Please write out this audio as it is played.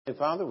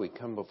Father, we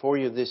come before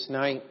you this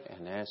night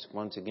and ask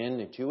once again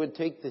that you would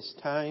take this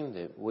time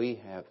that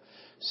we have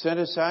set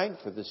aside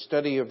for the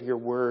study of your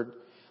word.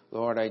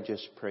 Lord, I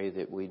just pray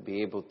that we'd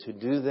be able to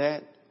do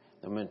that.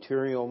 The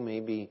material may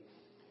be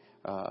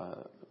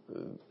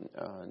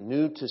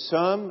new to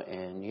some,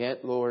 and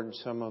yet, Lord,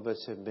 some of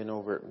us have been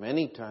over it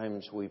many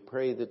times. We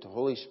pray that the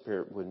Holy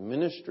Spirit would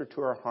minister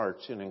to our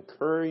hearts and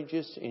encourage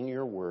us in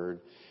your word.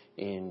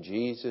 In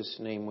Jesus'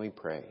 name we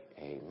pray.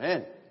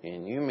 Amen.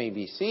 And you may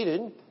be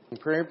seated. In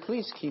prayer,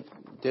 please keep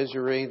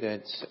Desiree,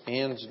 that's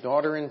Ann's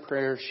daughter, in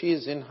prayer. She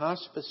is in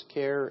hospice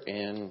care,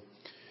 and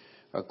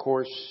of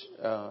course,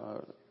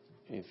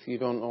 if you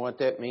don't know what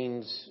that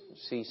means,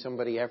 see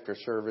somebody after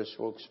service.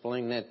 We'll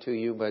explain that to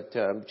you, but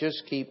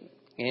just keep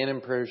Ann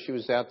in prayer. She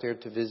was out there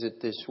to visit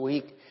this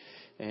week,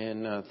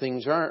 and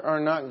things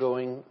are not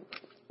going,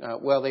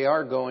 well, they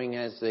are going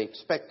as they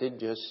expected,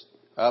 just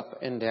up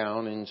and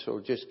down, and so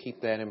just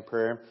keep that in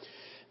prayer.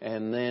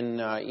 And then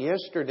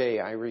yesterday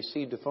I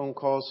received a phone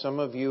call. Some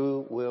of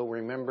you will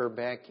remember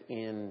back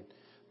in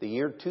the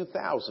year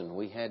 2000,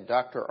 we had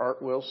Dr. Art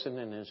Wilson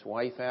and his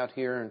wife out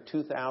here. In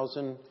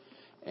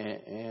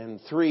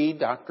 2003,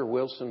 Dr.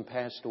 Wilson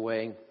passed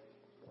away,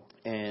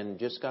 and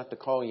just got the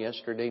call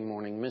yesterday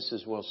morning.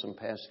 Mrs. Wilson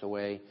passed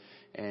away,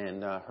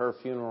 and her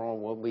funeral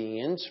will be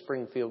in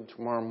Springfield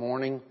tomorrow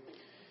morning.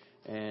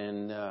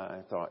 And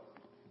I thought,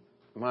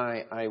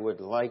 I would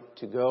like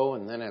to go,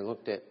 and then I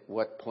looked at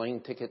what plane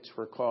tickets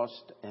were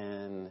cost,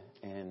 and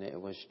it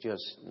was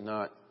just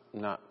not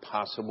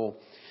possible.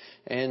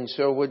 And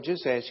so we'll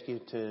just ask you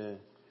to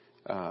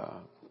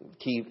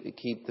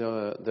keep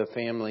the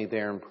family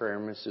there in prayer.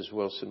 Mrs.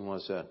 Wilson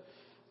was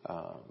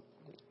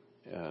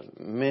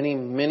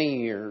many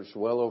years,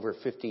 well over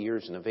 50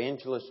 years, an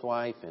evangelist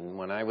wife, and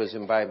when I was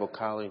in Bible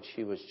college,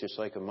 she was just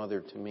like a mother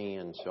to me.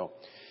 And so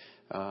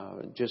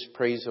just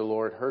praise the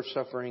Lord. Her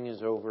suffering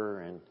is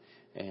over, and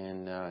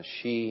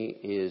she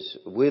is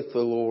with the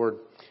Lord.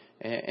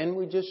 And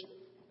we just,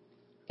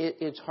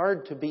 it's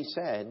hard to be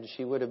sad.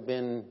 She would have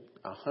been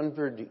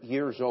 100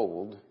 years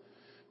old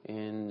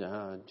in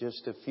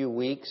just a few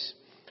weeks.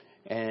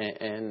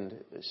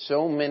 And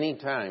so many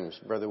times,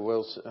 Brother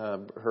Wilson,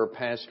 her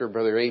pastor,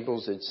 Brother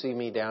Abels, would see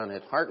me down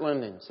at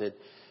Heartland and said,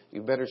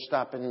 "You better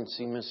stop in and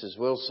see Mrs.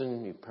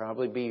 Wilson. It'd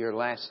probably be your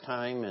last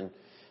time." And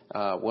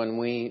when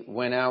we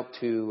went out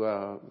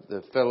to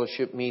the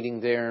fellowship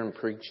meeting there and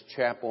preached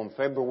chapel in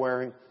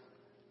February,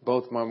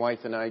 both my wife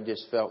and I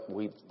just felt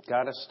we've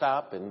got to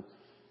stop. And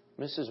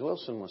Mrs.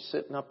 Wilson was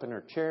sitting up in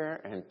her chair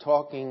and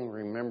talking,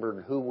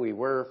 remembered who we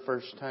were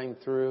first time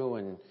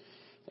through,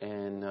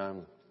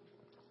 and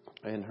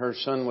her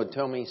son would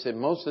tell me, he said,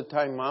 "Most of the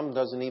time Mom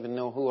doesn't even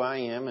know who I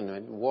am." And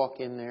I'd walk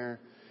in there.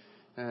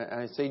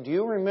 I say, "Do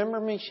you remember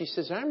me?" She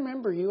says, "I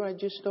remember you. I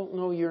just don't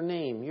know your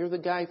name. You're the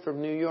guy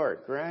from New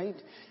York, right?"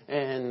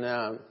 And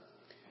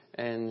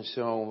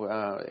so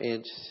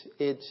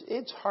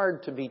it's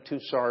hard to be too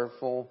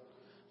sorrowful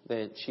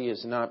that she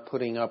is not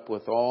putting up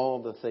with all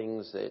the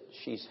things that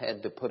she's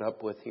had to put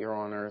up with here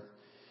on earth.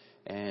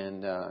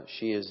 And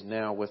she is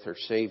now with her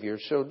Savior.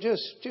 So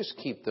just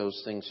keep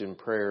those things in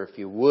prayer if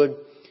you would.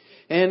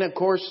 And of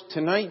course,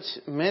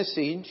 tonight's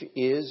message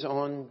is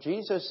on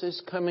Jesus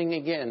is coming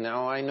again.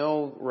 Now, I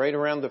know right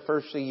around the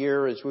first of the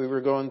year, as we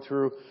were going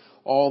through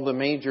all the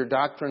major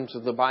doctrines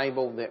of the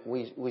Bible, that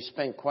we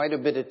spent quite a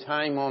bit of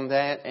time on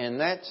that. And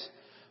that's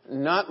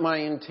not my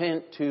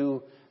intent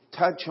to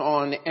touch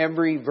on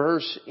every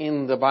verse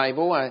in the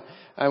Bible. I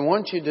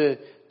want you to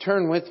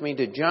turn with me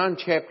to John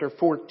chapter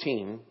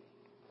 14.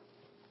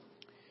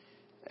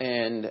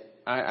 And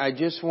I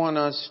just want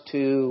us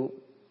to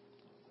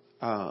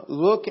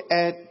look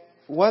at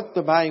what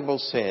the Bible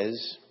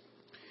says.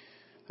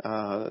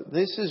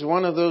 This is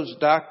one of those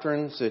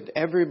doctrines that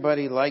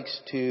everybody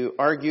likes to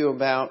argue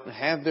about and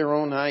have their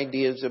own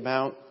ideas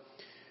about.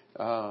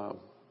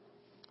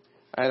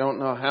 I don't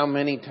know how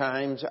many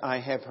times I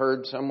have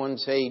heard someone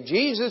say,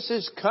 "Jesus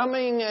is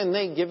coming," and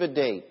they give a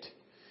date.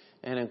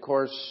 And of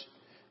course,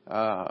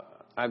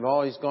 I've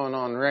always gone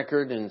on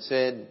record and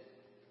said,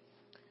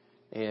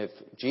 if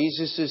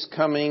Jesus is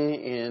coming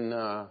in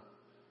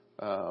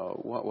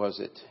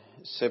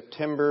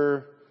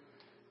September,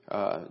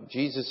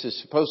 Jesus is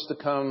supposed to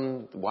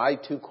come,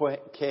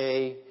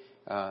 Y2K,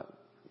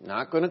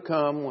 not going to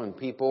come when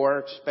people are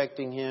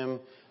expecting him.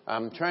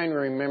 I'm trying to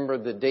remember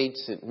the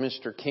dates that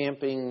Mr.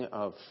 Camping,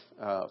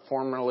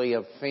 formerly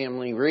of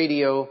Family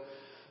Radio,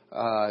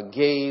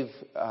 gave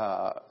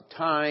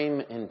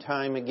time and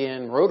time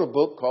again, wrote a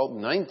book called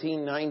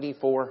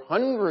 1994,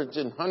 hundreds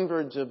and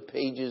hundreds of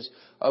pages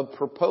of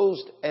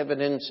proposed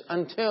evidence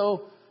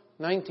until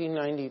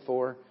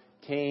 1994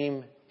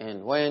 came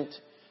and went,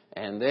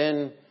 and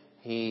then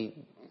he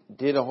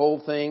did a whole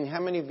thing. How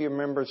many of you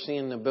remember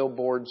seeing the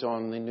billboards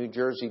on the New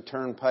Jersey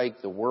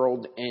Turnpike, "The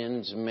world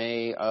ends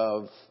May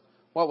of,"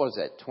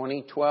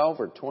 2012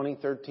 or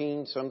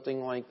 2013,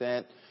 something like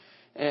that.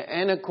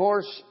 And of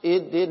course,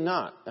 it did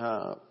not.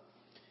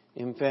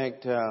 In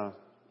fact,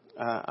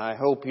 I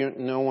hope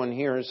no one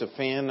here is a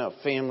fan of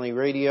Family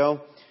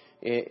Radio.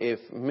 if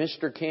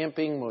Mr.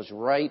 Camping was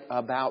right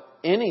about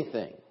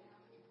anything,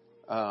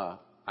 I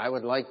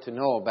would like to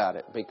know about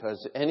it,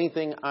 because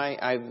anything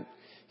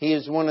he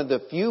is one of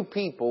the few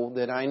people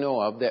that I know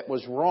of that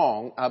was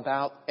wrong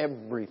about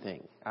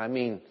everything. I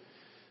mean,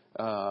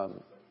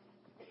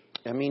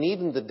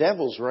 even the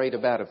devil's right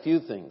about a few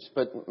things,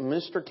 but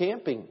Mr.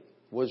 Camping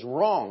was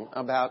wrong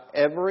about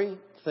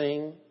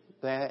everything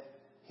that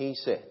he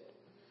said.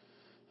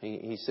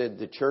 He said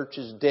the church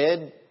is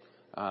dead.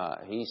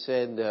 He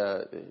said,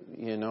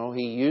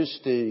 he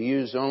used to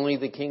use only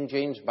the King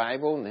James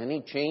Bible, and then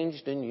he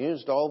changed and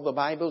used all the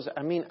Bibles.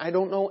 I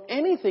don't know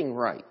anything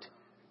right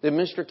that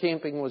Mr.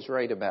 Camping was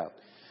right about.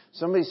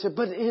 Somebody said,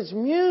 but his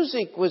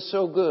music was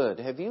so good.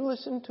 Have you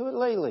listened to it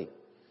lately?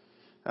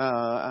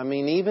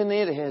 Even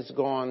it has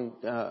gone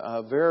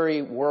a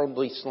very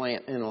worldly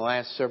slant in the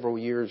last several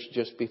years,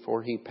 just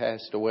before he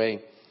passed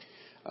away.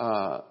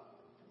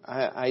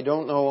 I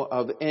don't know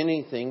of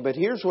anything, but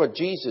here's what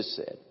Jesus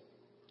said.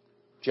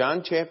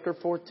 John chapter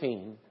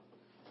 14.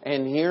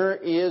 And here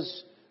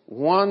is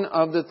one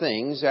of the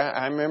things.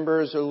 I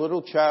remember as a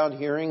little child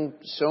hearing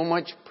so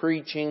much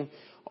preaching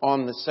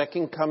on the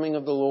second coming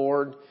of the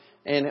Lord.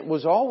 And it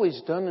was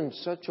always done in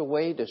such a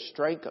way to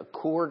strike a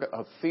chord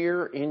of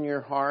fear in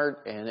your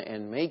heart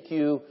and make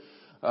you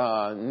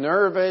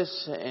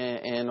nervous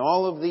and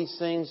all of these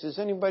things. Does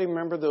anybody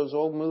remember those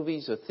old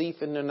movies, A Thief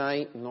in the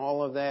Night and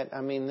all of that?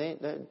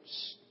 They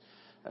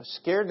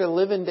scared the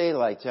living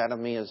daylights out of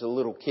me as a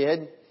little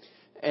kid.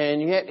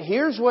 And yet,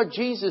 here's what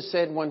Jesus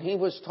said when He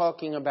was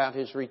talking about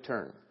His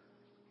return.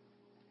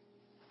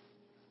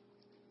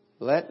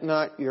 Let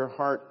not your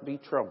heart be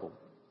troubled.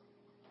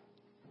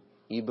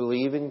 You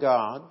believe in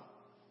God,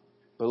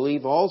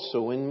 believe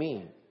also in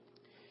me.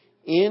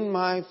 In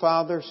my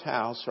Father's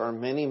house are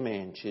many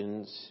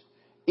mansions.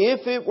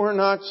 If it were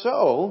not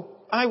so,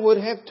 I would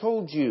have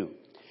told you.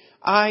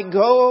 I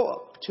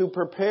go to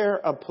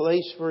prepare a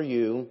place for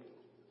you.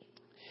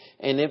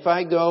 And if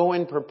I go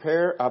and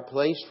prepare a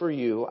place for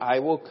you, I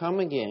will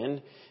come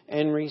again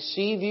and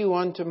receive you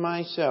unto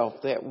myself,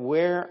 that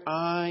where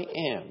I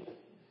am,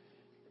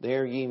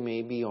 there ye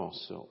may be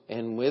also.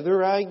 And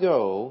whither I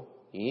go,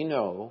 ye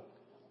know,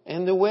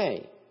 and the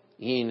way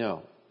ye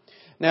know.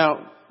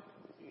 Now,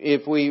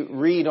 if we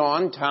read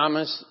on,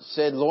 Thomas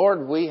said,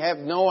 Lord, we have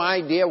no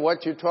idea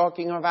what you're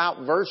talking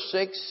about. Verse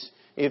 6,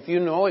 if you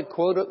know it,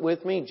 quote it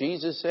with me.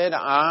 Jesus said,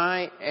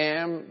 I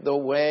am the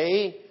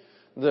way,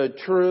 the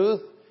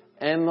truth,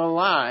 and the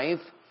life.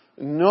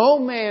 No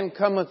man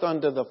cometh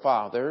unto the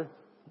Father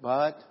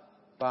but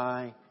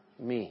by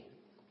me.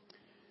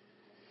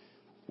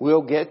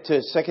 We'll get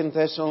to 1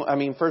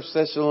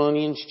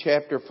 Thessalonians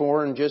chapter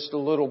 4 in just a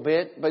little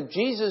bit. But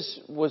Jesus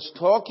was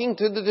talking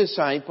to the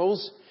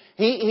disciples.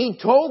 He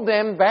told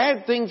them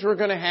bad things were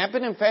going to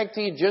happen. In fact,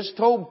 he just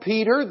told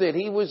Peter that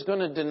he was going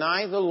to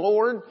deny the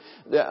Lord.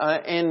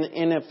 And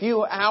in a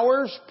few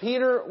hours,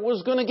 Peter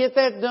was going to get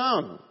that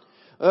done.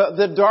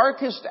 The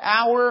darkest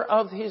hour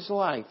of his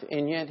life.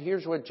 And yet,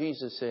 here's what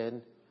Jesus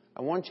said.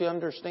 I want you to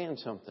understand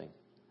something.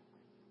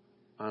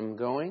 I'm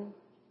going,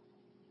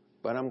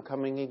 but I'm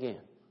coming again.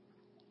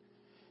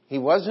 He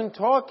wasn't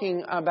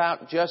talking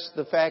about just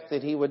the fact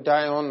that He would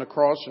die on the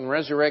cross and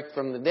resurrect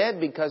from the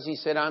dead, because He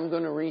said, I'm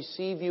going to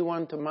receive you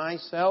unto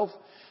myself,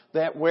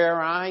 that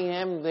where I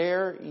am,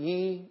 there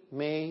ye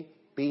may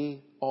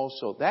be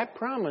also. That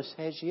promise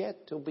has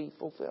yet to be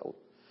fulfilled.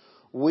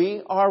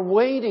 We are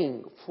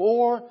waiting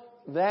for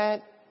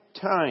that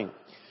time.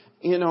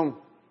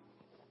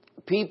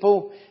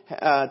 People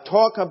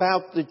talk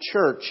about the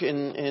church,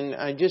 and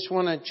I just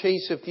want to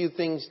chase a few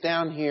things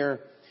down here.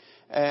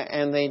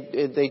 And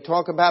they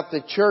talk about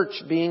the church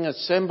being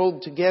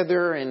assembled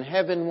together in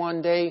heaven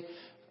one day.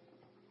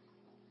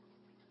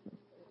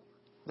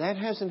 That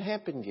hasn't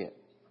happened yet.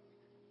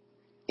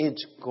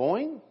 It's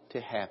going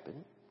to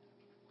happen.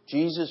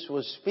 Jesus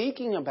was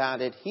speaking about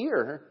it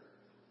here.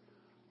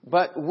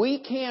 But we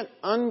can't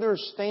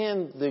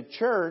understand the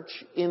church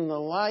in the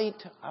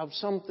light of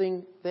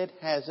something that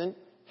hasn't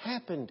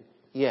happened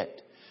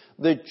yet.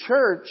 The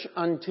church,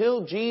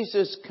 until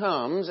Jesus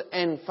comes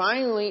and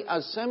finally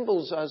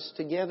assembles us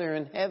together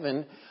in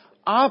heaven,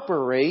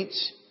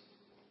 operates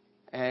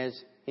as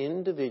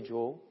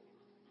individual.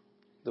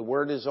 The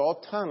word is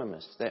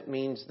autonomous. That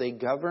means they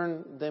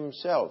govern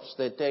themselves,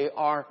 that they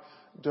are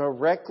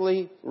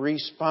directly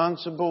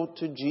responsible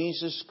to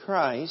Jesus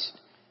Christ.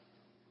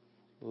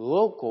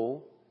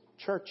 Local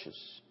churches.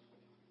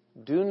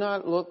 Do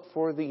not look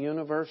for the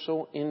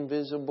universal,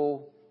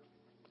 invisible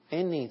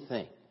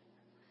anything.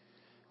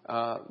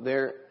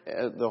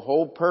 The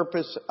whole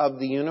purpose of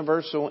the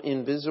universal,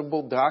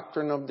 invisible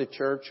doctrine of the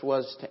church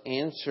was to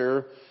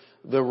answer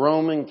the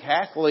Roman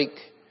Catholic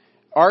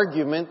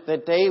argument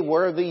that they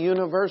were the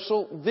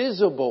universal,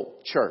 visible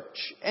church.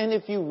 And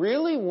if you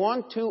really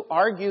want to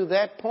argue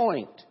that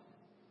point,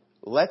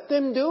 let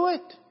them do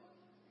it.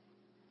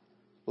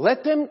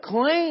 Let them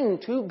claim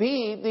to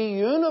be the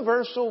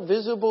universal,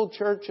 visible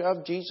church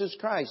of Jesus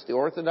Christ. The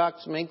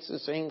Orthodox makes the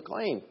same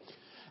claim.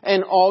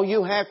 And all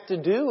you have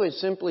to do is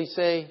simply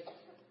say,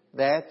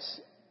 that's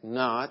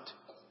not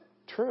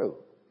true.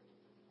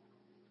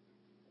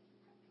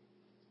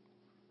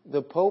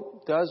 The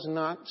Pope does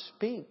not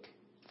speak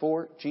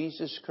for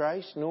Jesus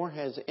Christ, nor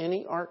has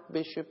any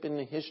archbishop in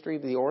the history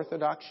of the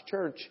Orthodox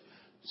Church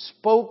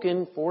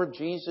spoken for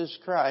Jesus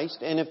Christ.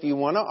 And if you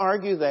want to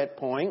argue that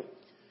point,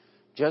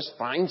 just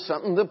find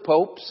something the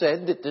Pope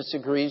said that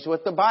disagrees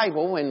with the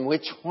Bible, and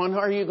which one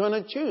are you going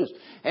to choose?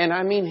 And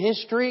I mean,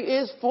 history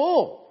is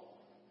full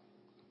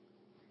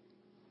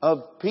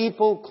of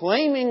people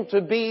claiming to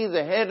be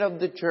the head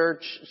of the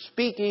church,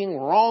 speaking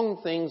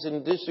wrong things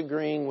and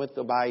disagreeing with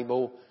the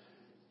Bible.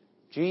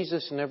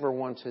 Jesus never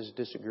once has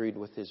disagreed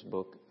with His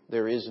book.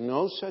 There is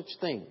no such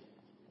thing,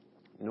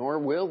 nor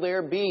will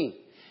there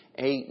be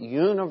a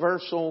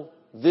universal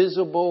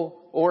visible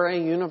or a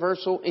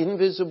universal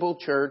invisible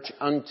church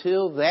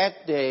until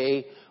that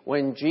day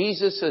when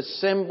Jesus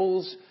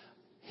assembles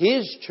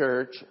His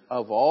church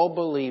of all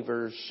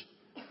believers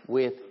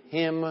with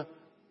Him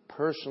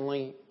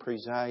personally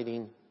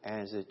presiding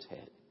as its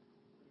head.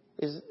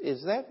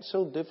 Is that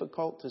so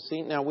difficult to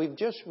see? Now, we've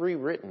just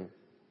rewritten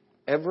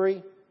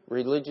every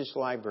religious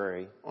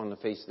library on the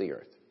face of the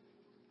earth.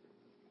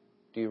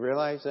 Do you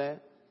realize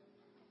that?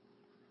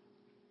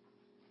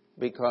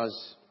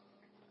 Because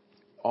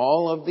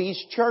all of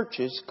these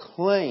churches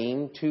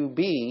claim to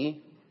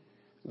be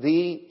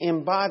the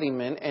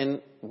embodiment.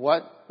 And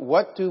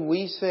what do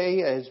we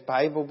say as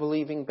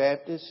Bible-believing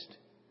Baptists?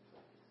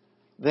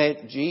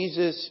 That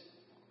Jesus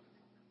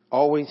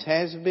always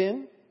has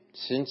been,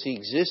 since the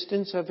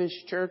existence of His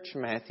church.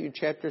 Matthew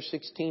chapter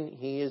 16,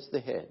 He is the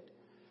head.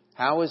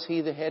 How is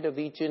He the head of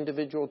each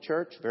individual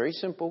church? Very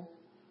simple.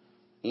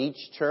 Each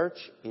church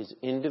is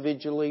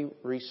individually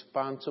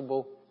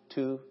responsible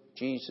to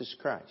Jesus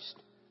Christ.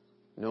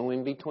 No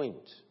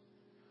in-betweens.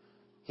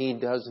 He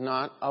does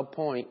not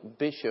appoint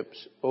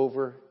bishops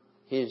over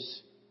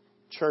His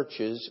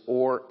churches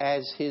or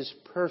as His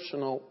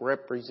personal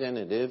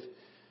representative.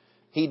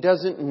 He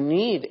doesn't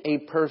need a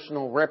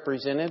personal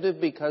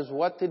representative because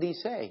what did He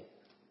say?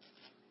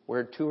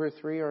 Where 2 or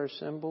 3 are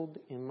assembled,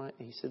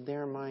 He said,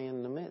 there am I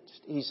in the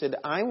midst. He said,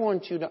 I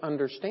want you to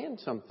understand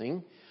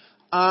something.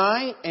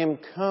 I am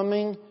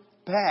coming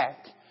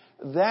back.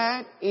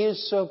 That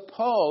is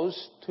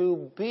supposed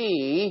to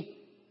be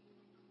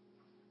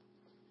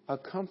a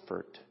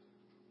comfort.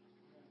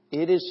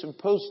 It is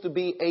supposed to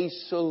be a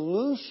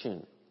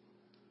solution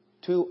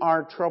to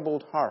our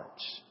troubled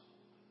hearts.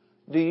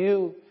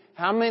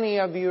 How many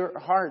of your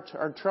hearts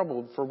are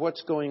troubled for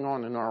what's going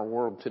on in our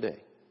world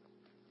today?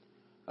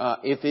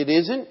 If it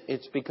isn't,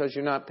 it's because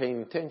you're not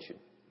paying attention.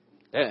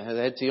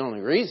 That's the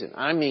only reason.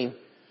 I mean,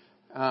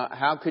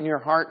 how can your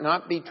heart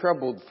not be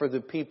troubled for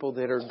the people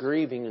that are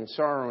grieving and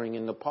sorrowing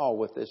in Nepal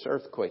with this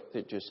earthquake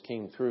that just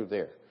came through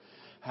there?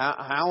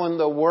 How in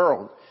the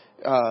world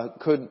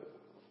could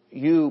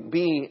you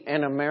be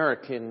an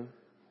American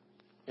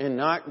and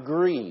not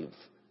grieve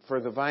for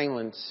the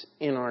violence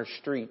in our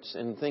streets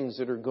and things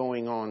that are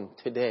going on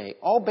today?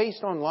 All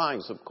based on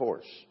lies, of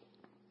course.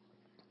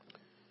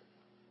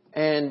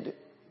 And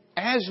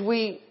as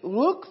we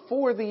look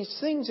for these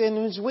things and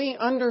as we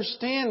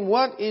understand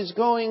what is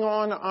going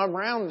on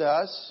around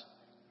us,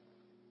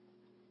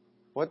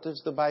 what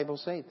does the Bible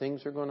say?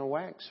 Things are going to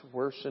wax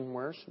worse and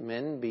worse.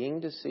 Men being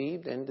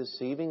deceived and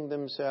deceiving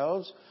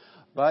themselves.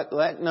 But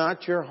let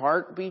not your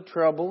heart be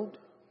troubled,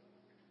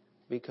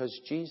 because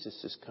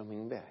Jesus is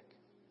coming back.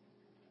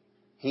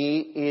 He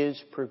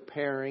is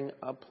preparing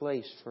a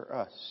place for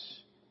us.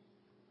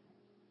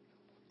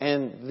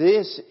 And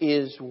this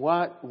is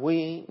what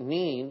we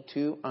need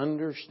to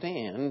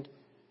understand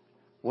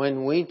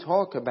when we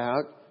talk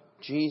about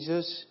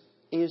Jesus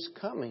is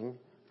coming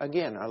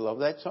again. I love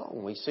that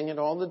song. We sing it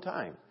all the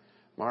time.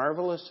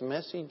 Marvelous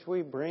message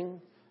we bring.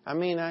 I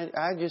mean,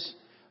 I just,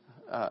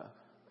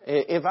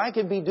 if I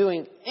could be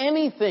doing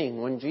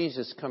anything when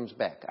Jesus comes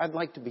back, I'd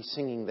like to be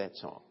singing that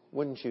song.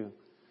 Wouldn't you?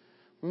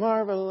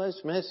 Marvelous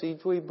message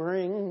we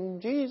bring.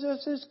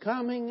 Jesus is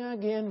coming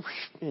again.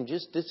 And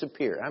just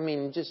disappear. I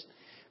mean, just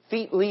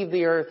feet leave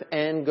the earth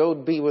and go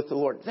be with the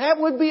Lord. That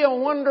would be a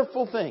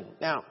wonderful thing.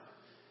 Now,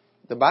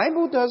 the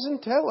Bible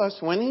doesn't tell us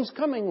when He's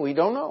coming. We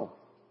don't know.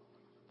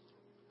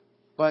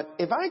 But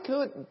if I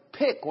could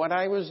pick what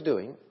I was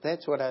doing,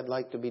 that's what I'd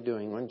like to be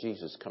doing when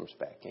Jesus comes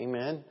back.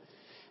 Amen.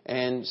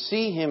 And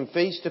see Him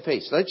face to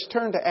face. Let's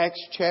turn to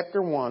Acts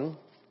chapter 1.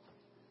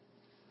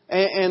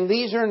 And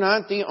these are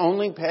not the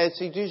only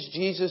passages.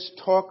 Jesus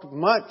talked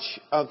much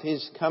of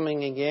His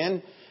coming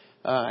again.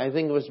 I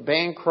think it was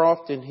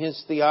Bancroft in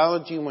his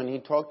theology when he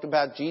talked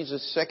about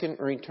Jesus' second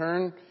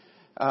return,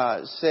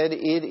 said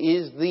it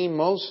is the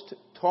most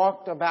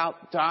talked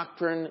about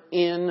doctrine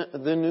in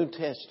the New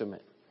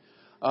Testament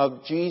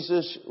of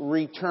Jesus'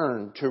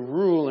 return to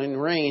rule and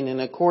reign.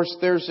 And of course,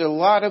 there's a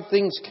lot of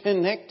things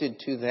connected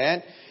to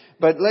that.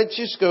 But let's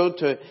just go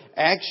to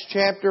Acts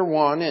chapter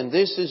 1, and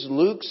this is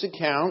Luke's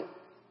account.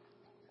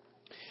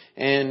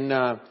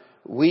 And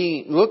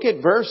we look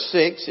at verse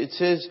 6. It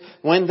says,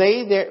 When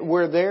they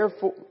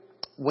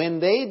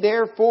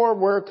therefore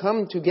were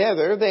come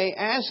together, they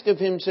asked of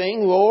Him,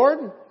 saying,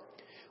 Lord,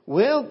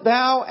 wilt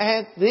Thou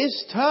at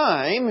this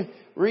time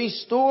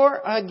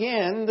restore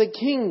again the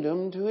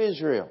kingdom to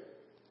Israel.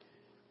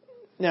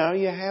 Now,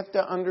 you have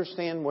to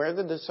understand where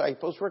the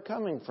disciples were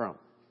coming from.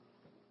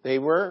 They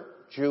were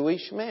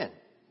Jewish men.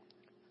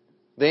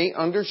 They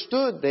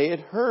understood. They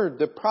had heard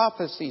the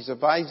prophecies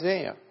of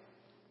Isaiah.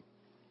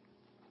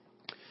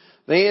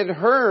 They had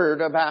heard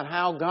about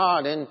how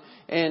God, and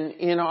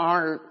in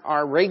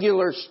our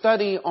regular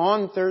study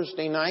on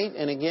Thursday night,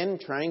 and again,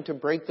 trying to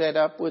break that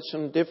up with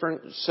some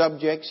different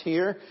subjects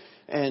here.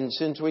 And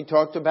since we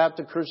talked about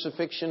the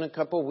crucifixion a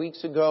couple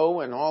weeks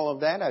ago and all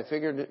of that, I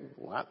figured,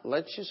 well,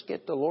 let's just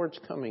get the Lord's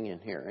coming in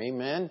here.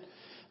 Amen.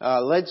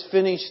 Let's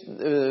finish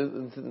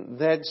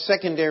that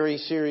secondary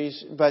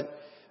series. But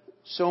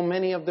so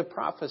many of the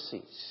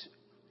prophecies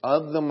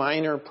of the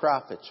minor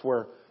prophets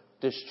were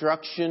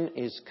destruction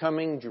is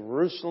coming.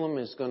 Jerusalem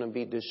is going to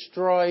be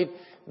destroyed.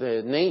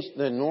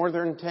 The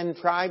northern 10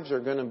 tribes are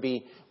going to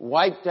be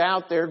wiped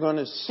out. They're going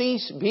to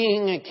cease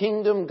being a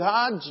kingdom.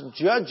 God's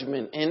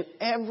judgment in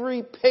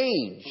every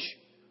page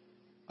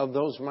of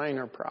those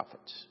minor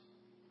prophets.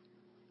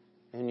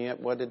 And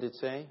yet, what did it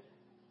say?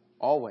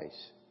 Always,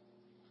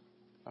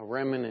 a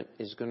remnant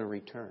is going to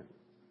return.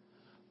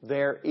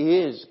 There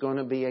is going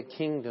to be a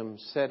kingdom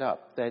set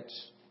up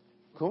that's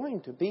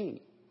going to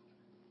be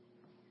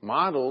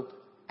modeled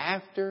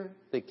after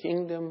the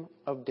kingdom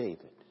of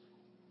David.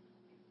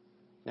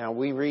 Now,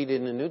 we read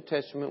in the New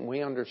Testament,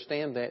 we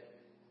understand that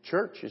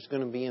church is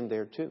going to be in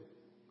there too.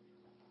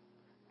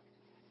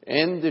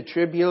 And the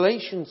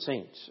tribulation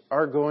saints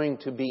are going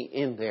to be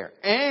in there.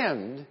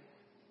 And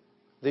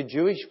the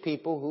Jewish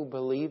people who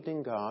believed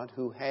in God,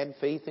 who had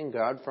faith in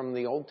God from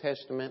the Old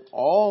Testament,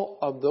 all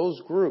of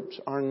those groups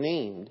are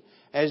named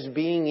as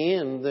being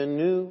in the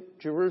New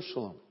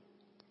Jerusalem.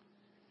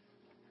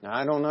 Now,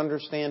 I don't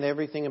understand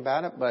everything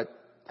about it, but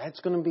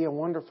that's going to be a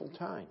wonderful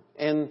time.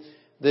 And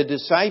the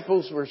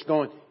disciples were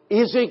going,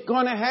 is it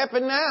going to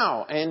happen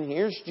now? And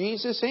here's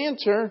Jesus'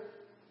 answer.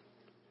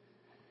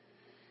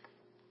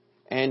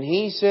 And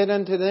He said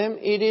unto them,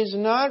 it is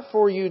not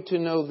for you to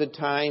know the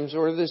times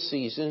or the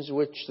seasons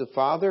which the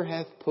Father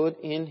hath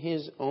put in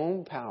His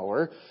own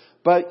power,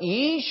 but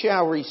ye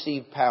shall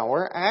receive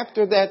power.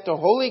 After that the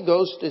Holy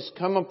Ghost is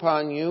come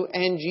upon you,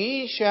 and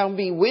ye shall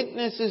be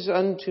witnesses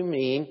unto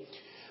me,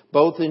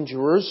 both in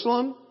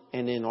Jerusalem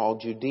and in all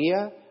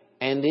Judea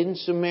and in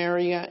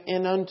Samaria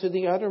and unto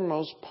the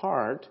uttermost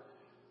part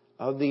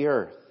of the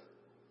earth.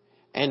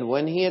 And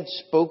when He had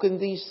spoken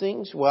these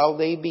things, while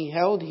they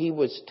beheld, He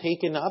was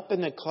taken up,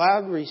 and a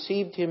cloud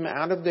received Him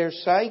out of their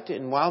sight.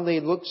 And while they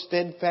looked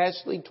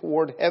steadfastly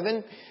toward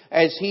heaven,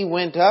 as He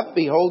went up,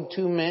 behold,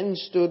 2 men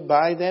stood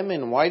by them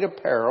in white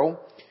apparel,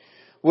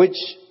 which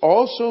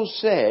also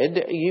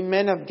said, Ye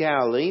men of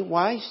Galilee,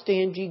 why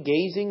stand ye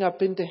gazing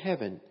up into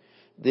heaven?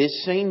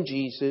 This same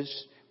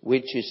Jesus,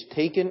 which is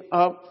taken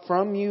up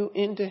from you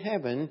into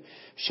heaven,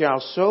 shall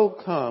so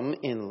come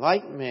in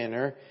like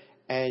manner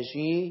as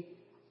ye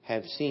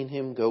have seen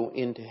Him go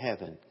into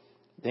heaven.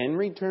 Then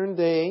returned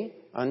they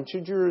unto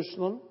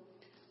Jerusalem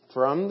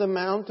from the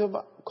mount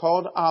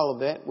called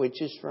Olivet,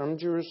 which is from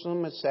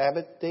Jerusalem a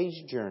Sabbath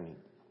day's journey.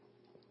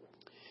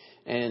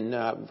 And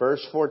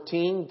verse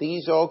 14,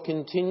 these all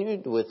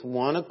continued with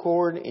one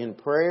accord in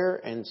prayer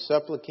and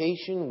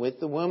supplication with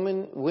the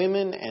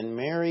women and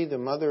Mary, the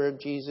mother of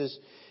Jesus,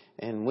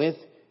 and with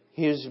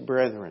His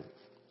brethren.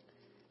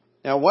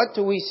 Now, what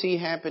do we see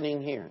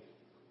happening here?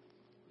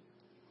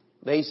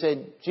 They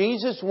said,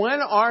 Jesus,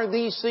 when are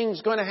these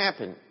things going to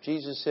happen?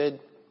 Jesus said,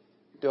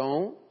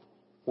 don't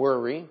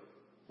worry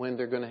when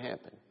they're going to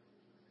happen.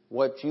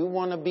 What you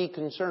want to be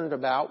concerned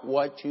about,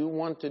 what you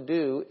want to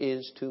do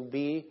is to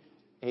be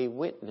a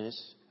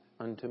witness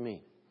unto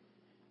me.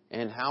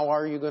 And how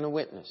are you going to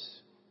witness?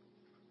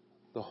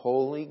 The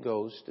Holy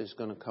Ghost is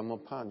going to come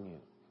upon you.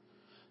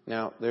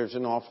 Now, there's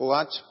an awful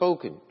lot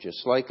spoken,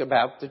 just like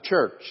about the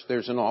church.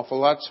 There's an awful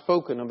lot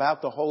spoken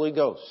about the Holy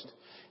Ghost.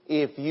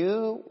 If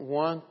you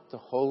want the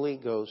Holy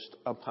Ghost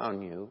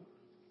upon you,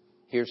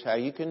 here's how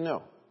you can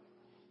know.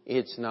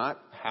 It's not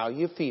how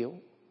you feel.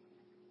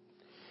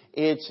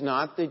 It's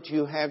not that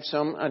you have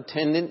some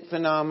attendant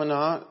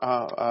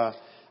phenomena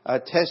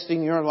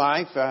testing your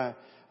life.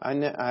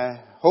 I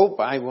hope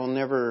I will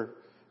never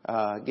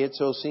get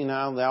so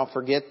senile that I'll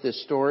forget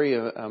this story.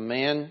 A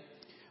man,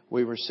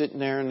 we were sitting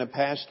there in the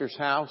pastor's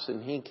house,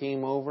 and he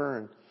came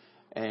over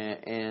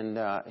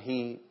and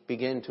he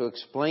began to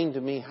explain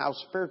to me how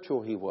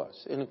spiritual he was.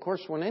 And of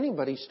course, when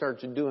anybody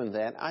starts doing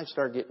that, I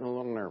start getting a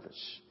little nervous.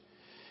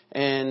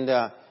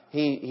 And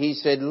he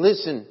said,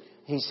 listen,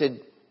 he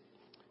said,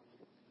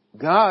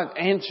 God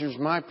answers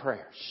my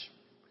prayers.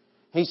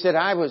 He said,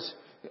 I was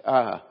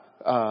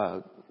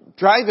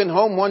driving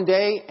home one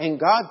day, and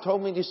God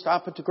told me to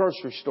stop at the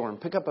grocery store and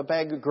pick up a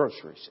bag of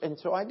groceries. And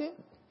so I did.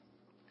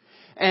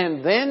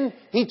 And then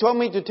He told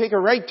me to take a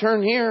right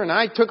turn here, and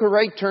I took a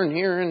right turn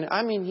here. And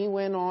I mean, He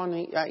went on.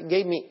 He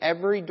gave me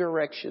every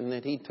direction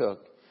that He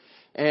took.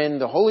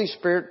 And the Holy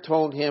Spirit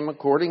told him,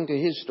 according to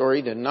his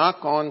story, to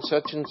knock on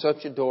such and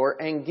such a door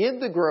and give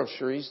the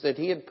groceries that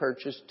he had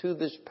purchased to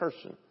this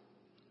person.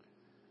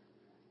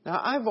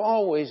 Now, I've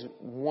always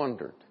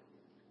wondered,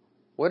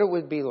 what it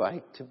would be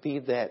like to be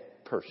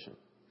that person.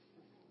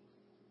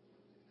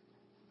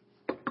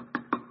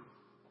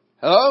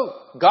 Hello?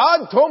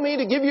 God told me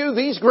to give you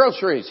these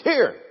groceries.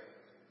 Here.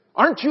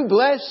 Aren't you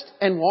blessed?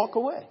 And walk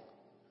away.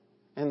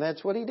 And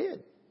that's what he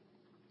did.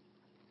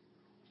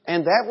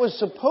 And that was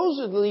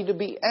supposedly to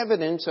be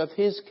evidence of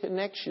his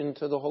connection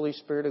to the Holy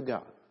Spirit of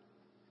God.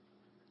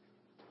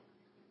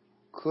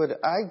 Could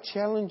I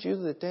challenge you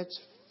that that's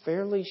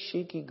fairly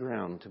shaky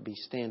ground to be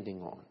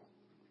standing on?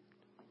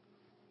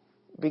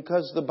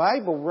 Because the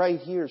Bible right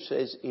here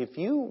says, if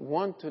you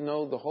want to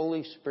know the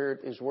Holy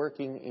Spirit is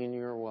working in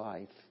your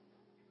life,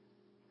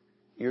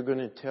 you're going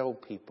to tell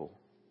people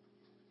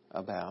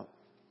about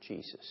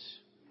Jesus.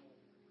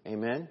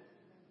 Amen?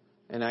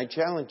 And I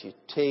challenge you,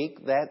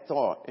 take that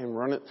thought and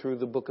run it through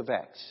the book of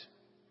Acts.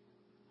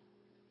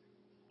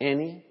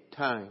 Any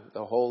time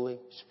the Holy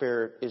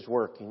Spirit is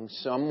working,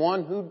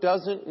 someone who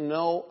doesn't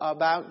know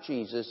about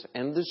Jesus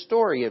and the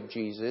story of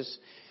Jesus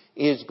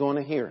is going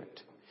to hear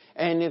it.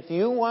 And if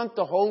you want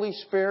the Holy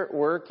Spirit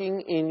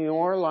working in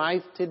your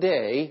life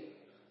today,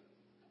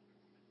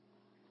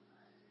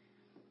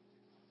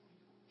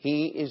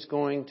 He is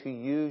going to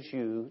use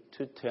you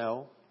to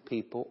tell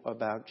people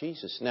about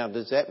Jesus. Now,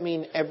 does that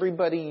mean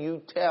everybody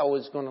you tell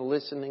is going to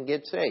listen and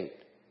get saved?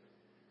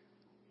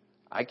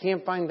 I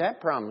can't find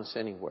that promise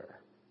anywhere.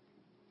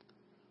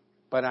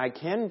 But I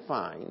can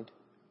find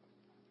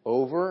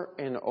over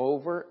and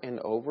over and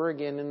over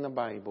again in the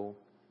Bible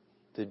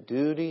the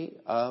duty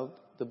of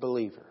the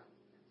believer.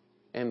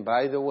 And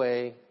by the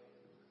way,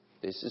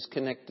 this is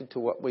connected to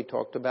what we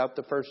talked about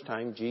the first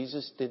time.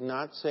 Jesus did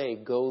not say,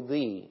 go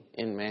thee,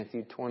 in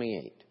Matthew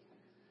 28.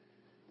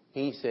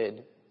 He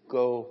said,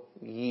 go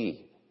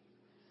ye.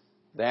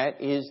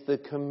 That is the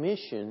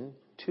commission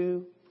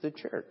to the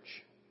church.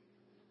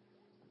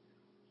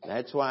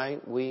 That's why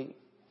we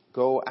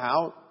go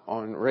out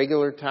on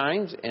regular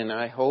times, and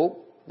I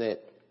hope that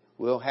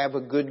we'll have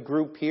a good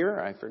group here.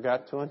 I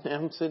forgot to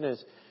announce it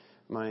as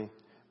my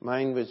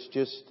mind was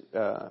just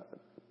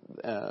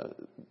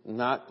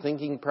not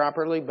thinking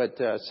properly. But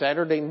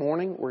Saturday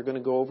morning, we're going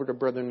to go over to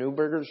Brother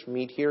Newberger's,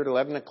 meet here at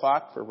 11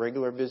 o'clock for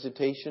regular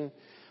visitation.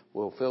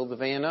 We'll fill the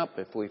van up.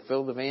 If we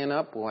fill the van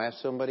up, we'll ask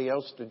somebody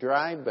else to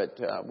drive. But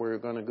we're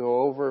going to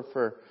go over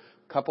for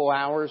a couple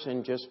hours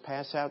and just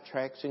pass out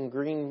tracts in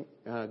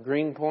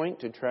Greenpoint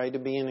to try to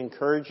be an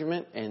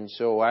encouragement. And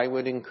so I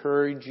would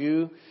encourage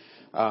you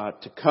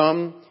to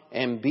come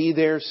and be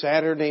there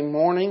Saturday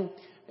morning.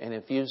 And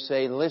if you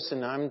say,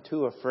 listen, I'm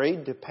too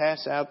afraid to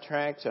pass out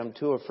tracts, I'm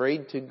too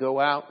afraid to go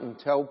out and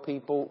tell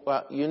people,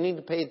 well, you need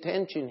to pay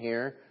attention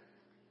here.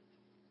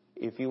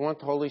 If you want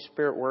the Holy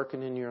Spirit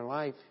working in your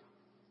life,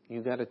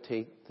 you got to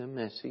take the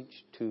message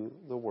to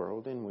the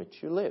world in which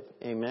you live.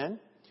 Amen?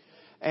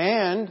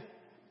 And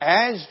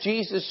as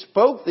Jesus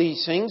spoke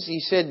these things, He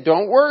said,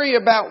 don't worry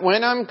about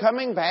when I'm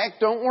coming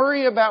back. Don't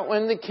worry about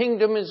when the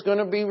kingdom is going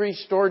to be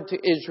restored to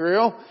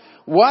Israel.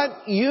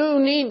 What you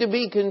need to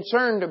be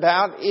concerned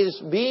about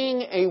is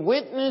being a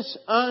witness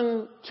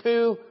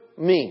unto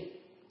me.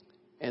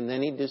 And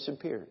then He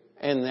disappeared.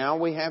 And now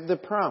we have the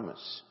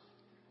promise.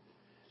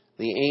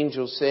 The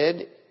angel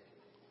said,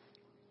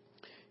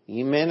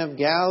 ye men of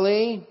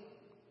Galilee,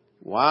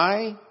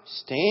 why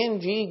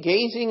stand ye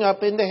gazing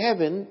up into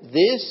heaven?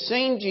 This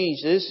same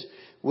Jesus,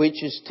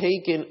 which is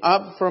taken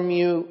up from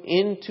you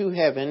into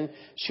heaven,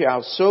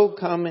 shall so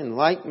come in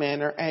like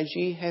manner as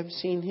ye have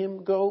seen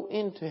Him go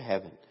into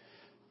heaven.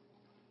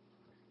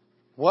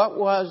 What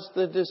was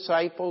the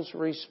disciples'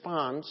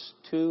 response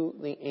to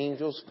the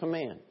angel's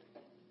command?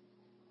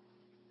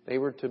 They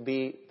were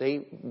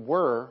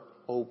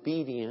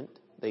obedient.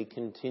 They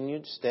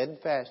continued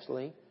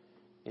steadfastly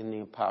in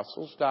the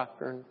apostles'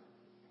 doctrine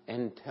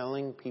and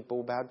telling people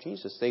about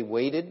Jesus. They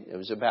waited. It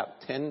was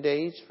about 10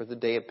 days for the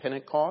day of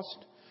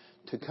Pentecost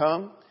to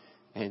come.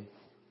 And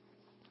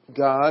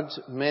God's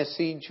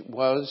message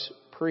was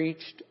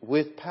preached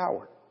with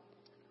power.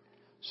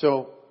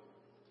 So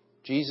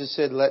Jesus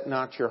said, let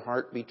not your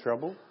heart be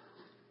troubled.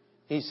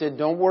 He said,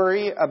 don't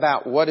worry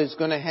about what is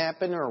going to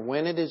happen or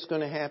when it is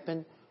going to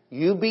happen.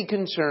 You be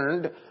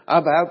concerned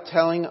about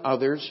telling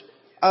others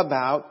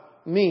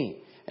about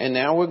me. And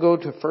now we'll go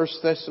to 1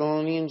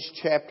 Thessalonians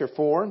chapter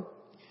 4.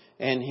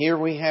 And here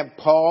we have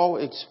Paul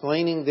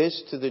explaining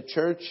this to the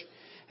church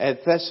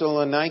at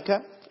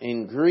Thessalonica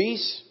in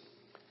Greece.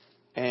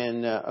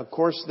 And of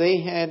course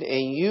they had a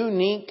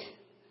unique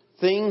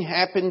thing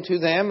happen to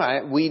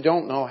them. We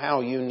don't know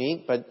how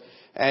unique, but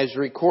as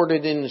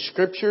recorded in the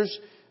Scriptures,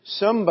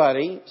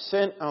 somebody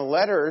sent a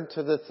letter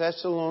to the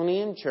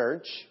Thessalonian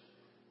church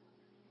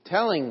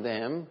telling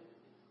them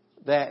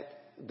that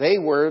they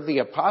were the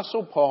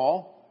Apostle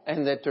Paul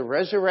and that the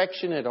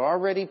resurrection had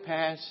already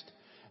passed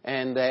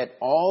and that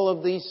all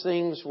of these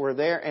things were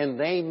there and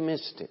they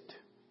missed it.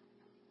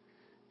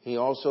 He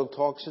also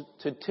talks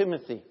to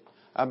Timothy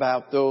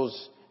about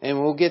those. And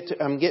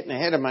I'm getting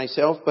ahead of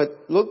myself,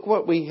 but look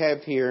what we have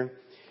here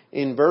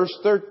in verse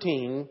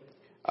 13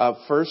 of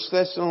 1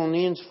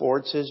 Thessalonians 4.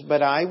 It says,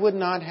 but I would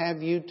not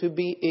have you to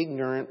be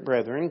ignorant,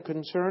 brethren,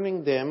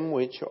 concerning them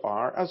which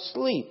are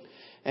asleep,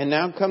 And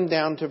now come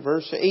down to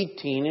verse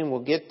 18 and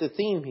we'll get the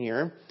theme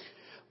here.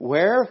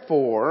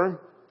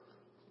 Wherefore,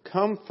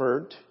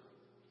 comfort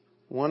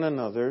one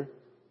another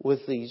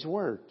with these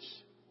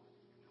words.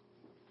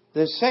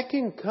 The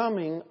second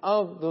coming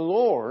of the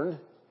Lord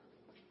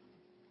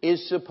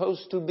is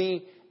supposed to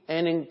be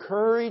an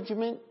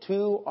encouragement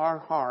to our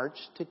hearts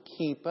to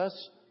keep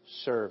us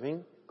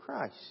serving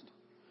Christ.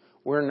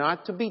 We're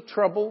not to be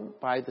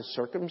troubled by the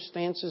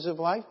circumstances of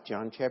life,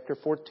 John chapter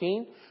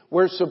 14.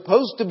 We're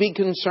supposed to be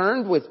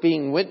concerned with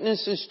being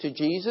witnesses to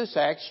Jesus,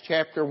 Acts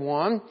chapter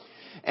 1.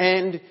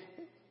 And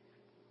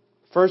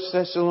 1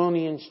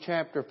 Thessalonians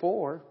chapter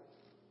 4,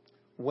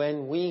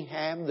 when we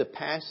have the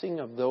passing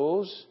of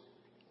those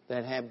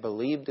that have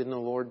believed in the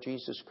Lord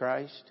Jesus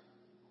Christ,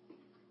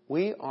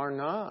 we are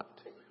not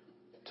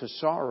to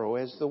sorrow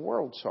as the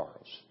world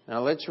sorrows.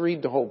 Now let's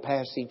read the whole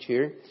passage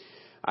here.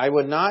 I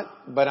would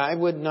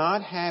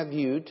not have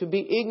you to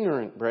be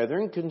ignorant,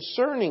 brethren,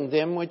 concerning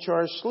them which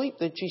are asleep,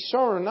 that ye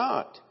sorrow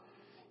not,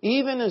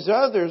 even as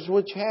others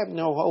which have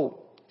no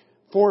hope.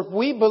 For if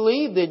we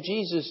believe that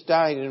Jesus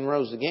died and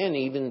rose again,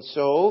 even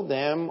so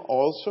them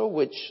also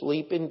which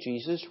sleep in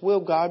Jesus will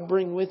God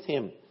bring with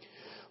Him.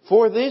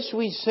 For this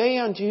we say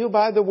unto you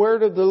by the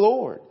word of the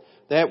Lord,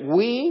 that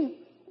we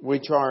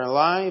which are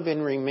alive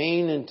and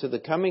remain unto the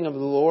coming of the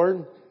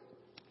Lord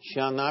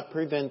shall not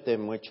prevent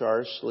them which are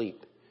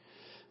asleep.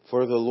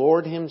 For the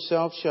Lord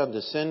Himself shall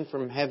descend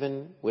from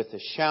heaven with a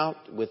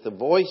shout, with the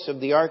voice of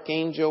the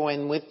archangel,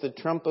 and with the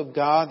trump of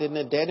God, and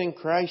the dead in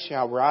Christ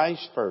shall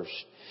rise first.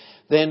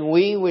 Then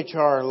we which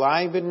are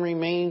alive and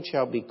remain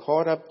shall be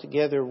caught up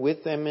together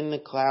with them in the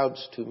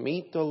clouds to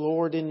meet the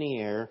Lord in the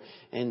air,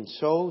 and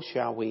so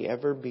shall we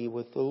ever be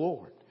with the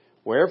Lord.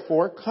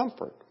 Wherefore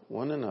comfort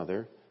one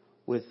another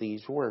with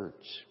these words.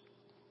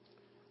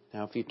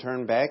 Now if you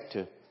turn back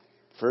to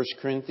 1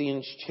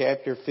 Corinthians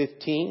chapter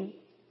 15,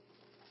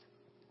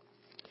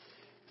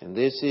 and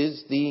this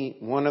is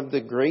one of the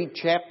great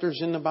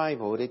chapters in the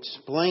Bible. It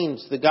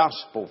explains the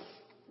gospel.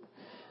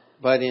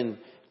 But in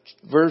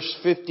verse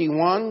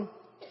 51,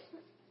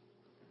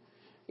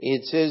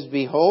 it says,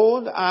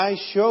 Behold, I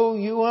show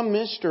you a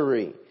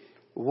mystery.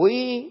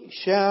 We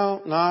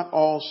shall not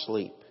all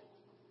sleep,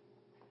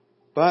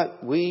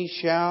 but we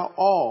shall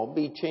all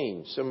be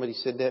changed. Somebody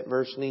said that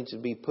verse needs to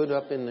be put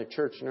up in the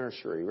church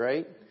nursery,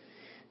 right?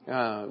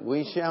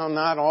 We shall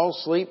not all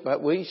sleep,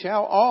 but we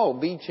shall all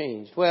be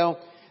changed. Well,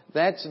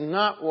 that's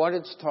not what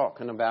it's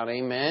talking about.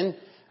 Amen.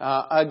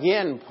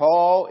 Again,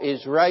 Paul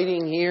is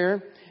writing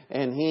here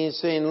and he's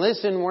saying,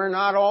 listen, we're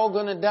not all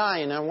going to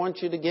die. And I want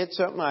you to get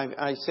something.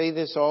 I say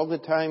this all the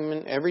time,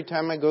 and every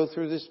time I go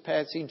through this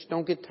passage,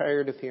 don't get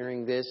tired of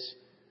hearing this.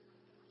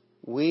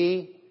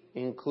 We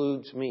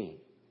includes me.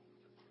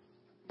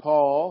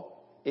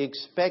 Paul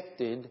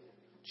expected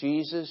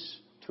Jesus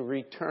to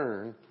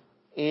return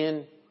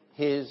in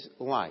his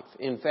life.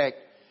 In fact,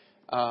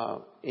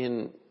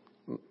 in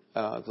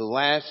the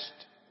last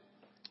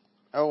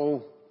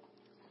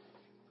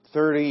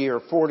 30 or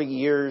 40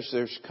 years,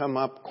 there's come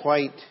up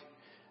quite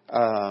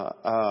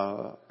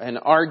an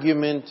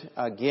argument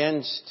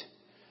against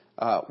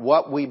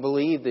what we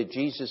believe that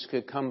Jesus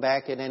could come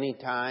back at any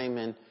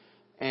time,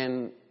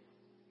 and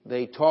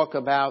they talk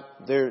about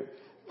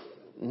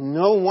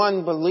no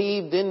one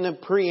believed in the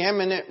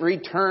preeminent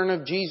return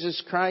of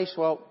Jesus Christ.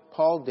 Well,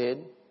 Paul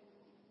did,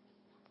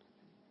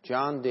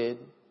 John did,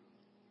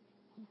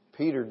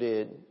 Peter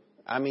did.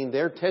 I mean,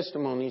 their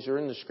testimonies are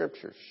in the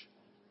Scriptures.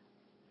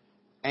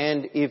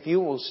 And if you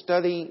will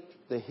study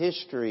the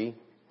history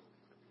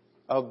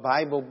of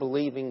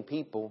Bible-believing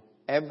people,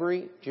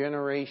 every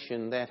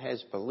generation that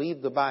has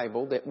believed the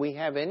Bible, that we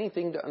have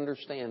anything to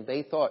understand,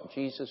 they thought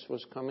Jesus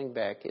was coming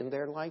back in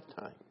their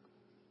lifetime.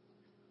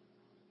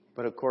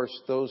 But of course,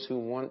 those who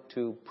want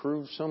to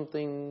prove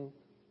something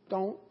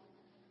don't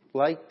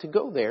like to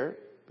go there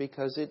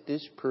because it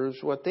disproves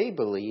what they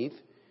believe.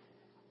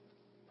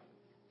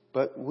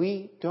 But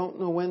we don't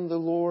know when the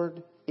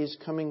Lord is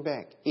coming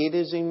back. It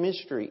is a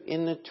mystery.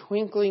 In the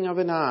twinkling of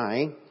an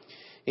eye,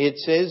 it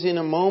says, in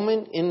a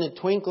moment, in the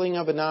twinkling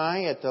of an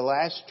eye, at the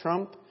last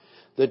trump,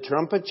 the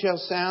trumpet shall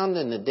sound,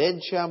 and the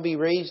dead shall be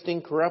raised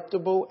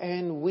incorruptible,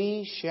 and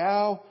we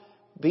shall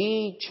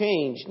be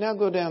changed. Now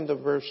go down to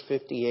verse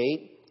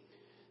 58.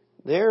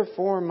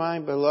 Therefore, my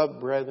beloved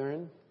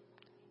brethren,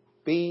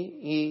 be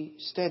ye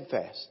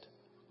steadfast,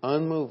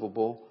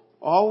 unmovable,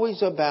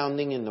 always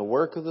abounding in the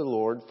work of the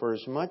Lord, for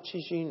as much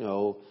as you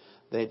know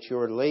that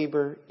your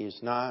labor is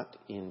not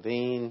in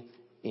vain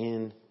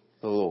in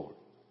the Lord.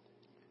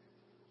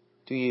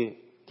 Do you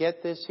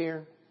get this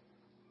here?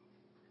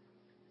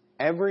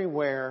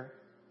 Everywhere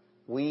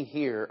we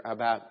hear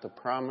about the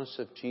promise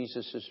of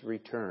Jesus'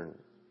 return,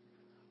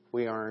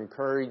 we are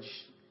encouraged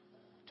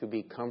to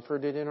be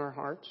comforted in our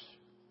hearts.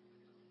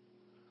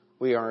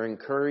 We are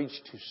encouraged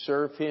to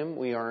serve Him.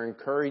 We are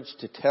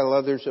encouraged to tell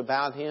others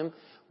about Him.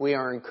 We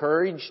are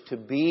encouraged to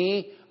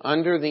be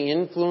under the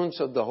influence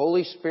of the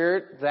Holy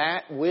Spirit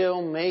that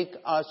will make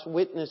us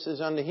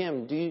witnesses unto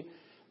Him. Do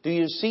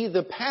you see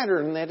the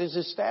pattern that is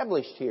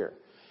established here?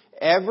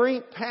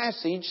 Every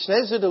passage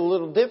says it a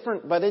little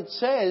different, but it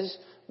says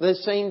the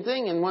same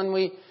thing. And when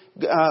we,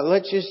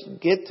 let's just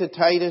get to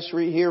Titus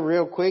here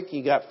real quick.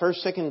 You got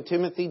 1st, 2nd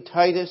Timothy,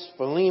 Titus,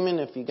 Philemon.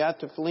 If you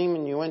got to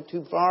Philemon, you went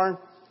too far.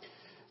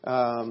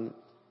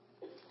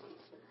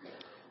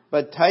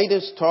 But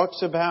Titus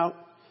talks about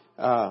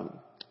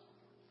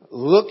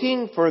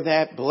looking for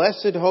that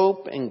blessed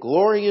hope and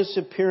glorious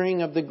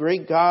appearing of the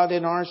great God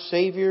and our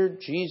Savior,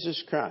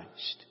 Jesus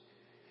Christ.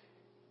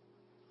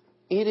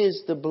 It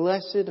is the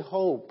blessed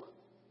hope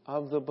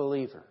of the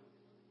believer.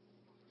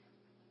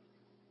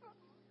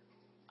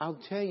 I'll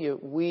tell you,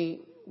 we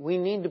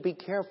need to be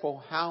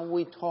careful how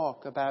we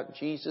talk about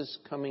Jesus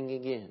coming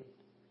again.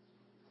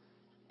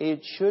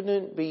 It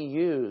shouldn't be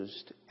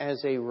used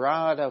as a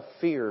rod of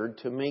fear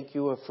to make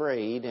you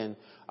afraid and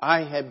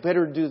I had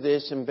better do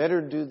this and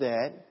better do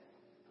that.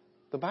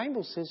 The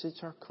Bible says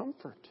it's our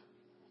comfort.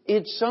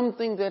 It's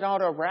something that ought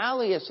to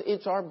rally us.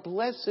 It's our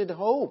blessed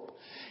hope.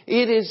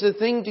 It is the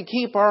thing to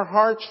keep our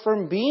hearts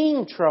from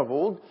being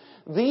troubled.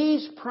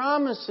 These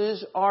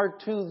promises are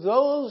to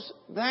those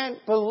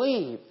that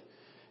believe.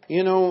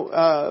 You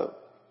know,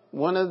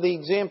 one of the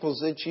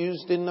examples that's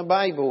used in the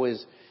Bible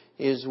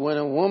is when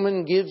a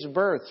woman gives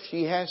birth,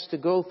 she has to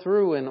go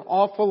through an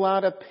awful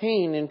lot of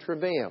pain and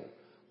travail.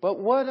 But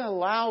what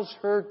allows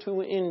her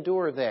to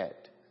endure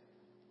that?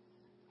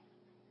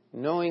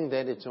 Knowing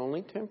that it's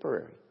only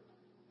temporary.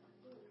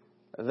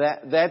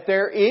 That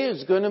there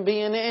is going to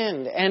be an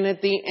end. And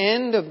at the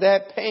end of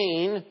that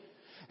pain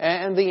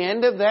and the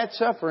end of that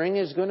suffering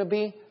is going to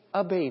be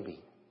a baby.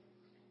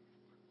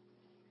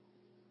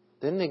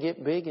 Then they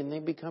get big and they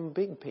become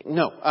big pain.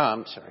 No,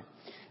 I'm sorry.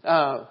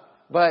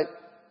 But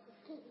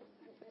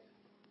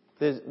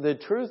the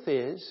truth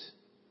is,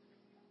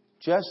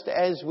 just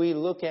as we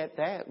look at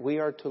that, we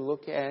are to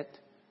look at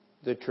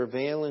the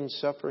travail and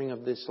suffering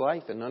of this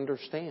life and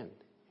understand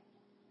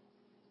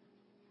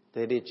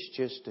that it's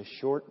just a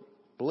short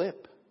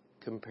blip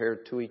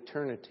compared to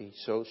eternity.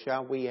 So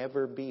shall we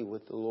ever be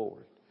with the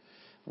Lord.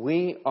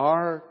 We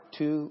are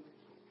to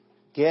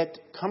get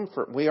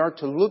comfort. We are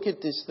to look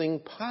at this thing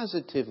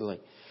positively.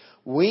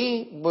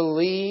 We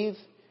believe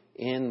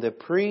in the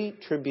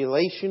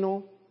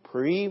pre-tribulational,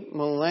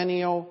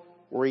 pre-millennial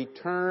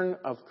return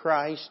of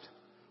Christ,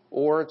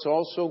 or it's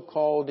also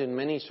called in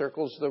many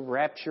circles the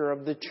rapture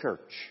of the church.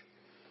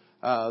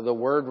 The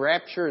word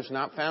rapture is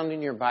not found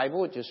in your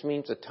Bible. It just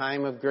means a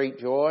time of great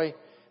joy.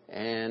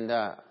 And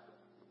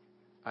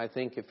I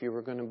think if you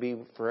were going to be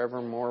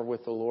forevermore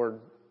with the Lord,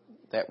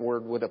 that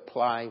word would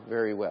apply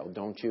very well,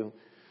 don't you?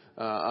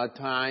 A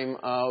time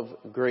of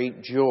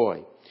great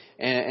joy.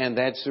 And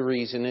that's the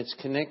reason it's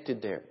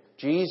connected there.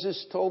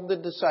 Jesus told the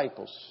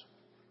disciples,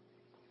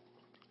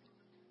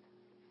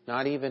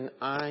 not even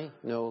I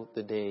know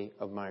the day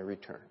of my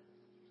return.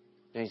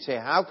 And you say,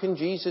 how can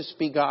Jesus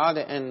be God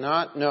and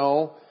not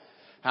know?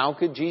 How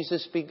could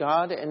Jesus be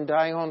God and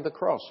die on the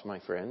cross, my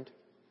friend?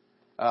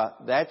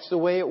 That's the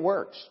way it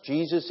works.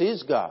 Jesus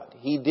is God.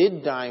 He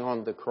did die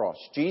on the cross.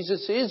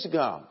 Jesus is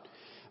God.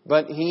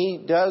 But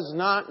He does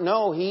not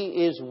know.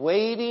 He is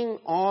waiting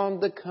on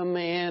the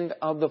command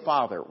of the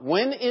Father.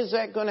 When is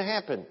that going to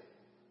happen?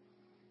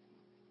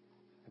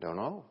 I don't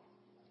know.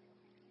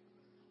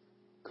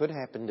 Could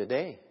happen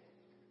today.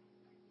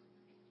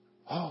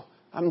 Oh,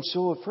 I'm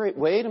so afraid.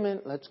 Wait a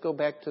minute. Let's go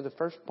back to the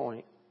first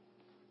point.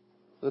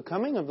 The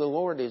coming of the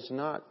Lord is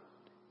not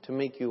to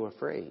make you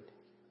afraid.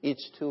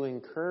 It's to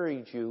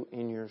encourage you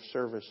in your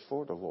service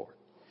for the Lord.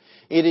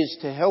 It is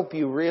to help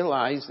you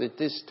realize that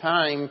this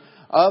time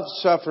of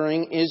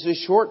suffering is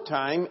a short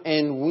time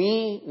and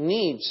we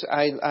need.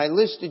 I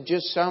listed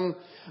just some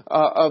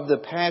of the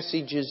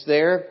passages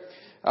there.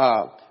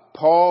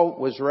 Paul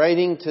was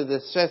writing to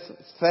the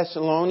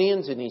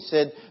Thessalonians and he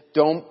said,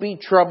 don't be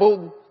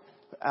troubled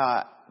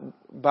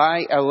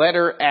by a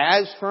letter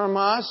as from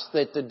us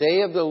that the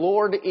day of the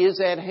Lord is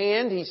at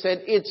hand. He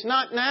said, it's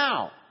not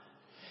now.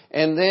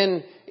 And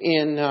then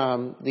in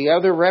the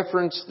other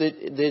reference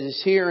that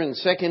is here in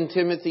 2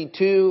 Timothy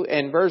 2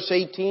 and verse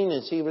 18,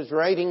 as he was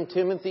writing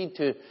Timothy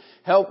to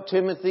help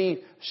Timothy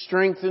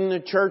strengthen the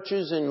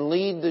churches and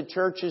lead the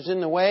churches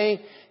in the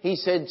way, he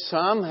said,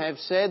 some have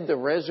said the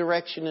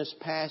resurrection is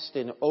past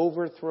and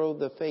overthrow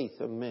the faith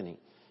of many.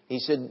 He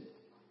said,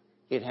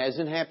 it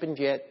hasn't happened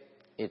yet.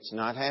 It's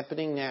not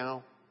happening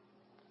now.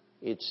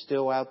 It's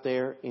still out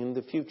there in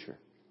the future.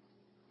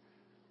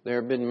 There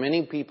have been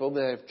many people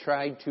that have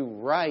tried to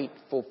write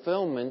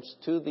fulfillments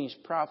to these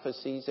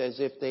prophecies as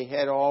if they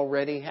had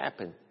already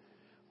happened.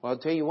 Well, I'll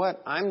tell you what,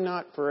 I'm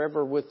not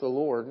forever with the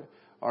Lord.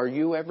 Are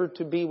you ever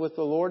to be with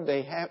the Lord?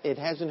 It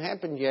hasn't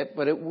happened yet,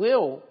 but it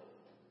will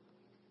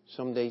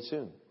someday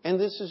soon. And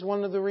this is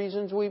one of the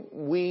reasons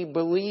we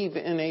believe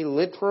in a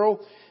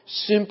literal,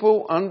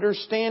 simple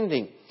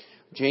understanding.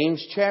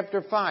 James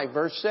chapter 5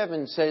 verse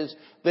 7 says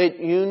that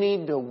you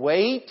need to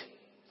wait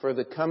for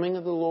the coming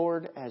of the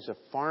Lord as a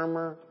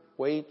farmer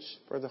waits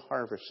for the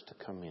harvest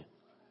to come in.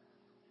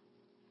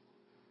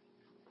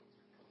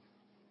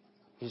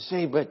 You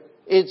say, but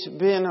it's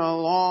been a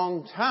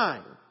long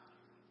time.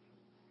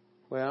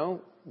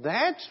 Well,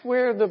 That's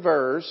where the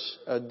verse,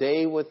 a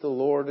day with the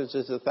Lord is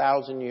as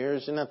 1,000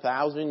 years and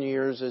 1,000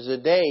 years is a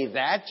day.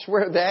 That's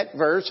where that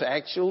verse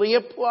actually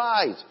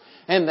applies.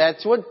 And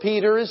that's what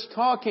Peter is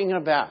talking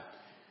about.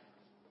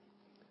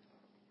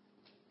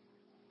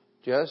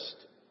 Just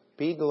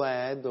be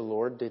glad the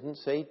Lord didn't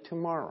say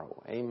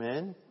tomorrow.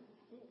 Amen?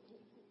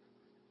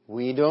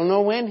 We don't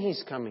know when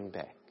He's coming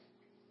back.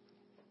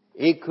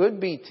 It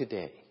could be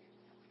today.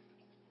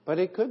 But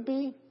it could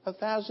be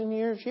 1,000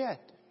 years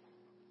yet.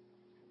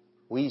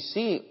 We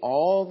see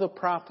all the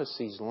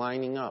prophecies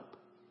lining up.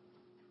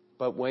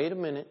 But wait a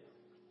minute.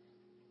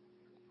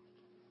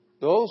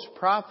 Those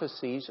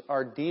prophecies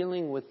are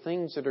dealing with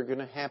things that are going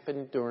to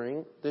happen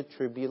during the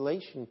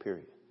tribulation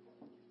period.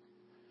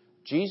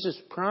 Jesus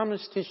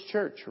promised His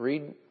church,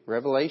 read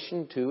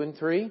Revelation 2 and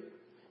 3.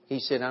 He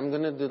said, I'm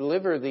going to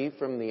deliver thee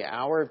from the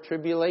hour of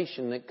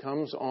tribulation that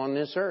comes on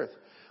this earth.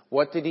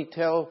 What did He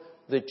tell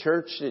the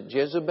church that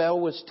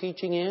Jezebel was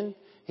teaching in?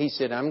 He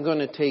said, I'm going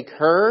to take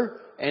her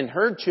and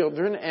her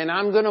children and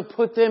I'm going to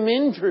put them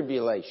in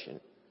tribulation.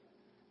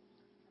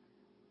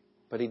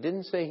 But He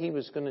didn't say He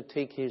was going to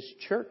take His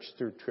church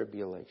through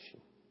tribulation.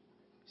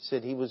 He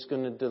said He was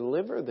going to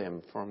deliver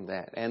them from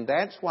that. And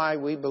that's why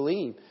we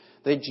believe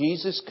that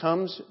Jesus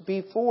comes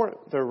before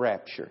the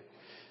rapture.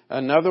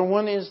 Another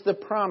one is the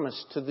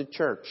promise to the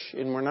church.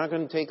 And we're not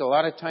going to take a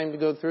lot of time to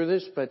go through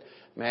this, but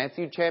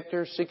Matthew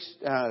chapter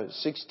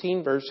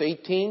 16, verse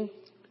 18,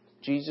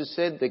 Jesus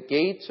said, the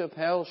gates of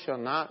hell shall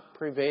not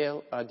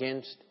prevail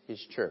against His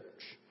church.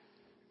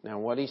 Now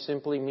what He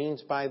simply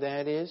means by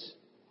that is,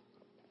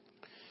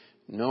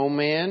 no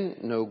man,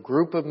 no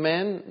group of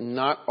men,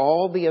 not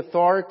all the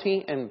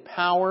authority and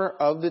power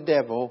of the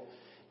devil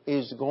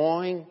is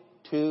going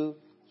to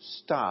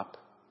stop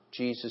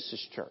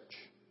Jesus' church.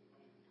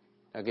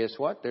 Now guess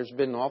what? There's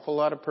been an awful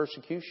lot of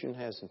persecution,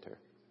 hasn't there?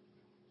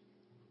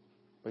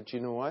 But you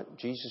know what?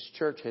 Jesus'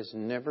 church has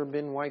never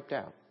been wiped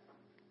out.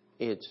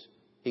 It's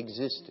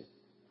existed.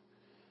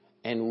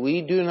 And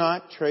we do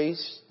not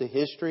trace the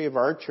history of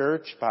our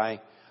church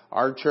by...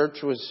 Our church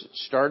was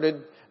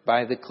started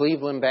by the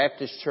Cleveland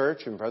Baptist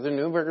Church, and Brother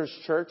Newberger's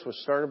church was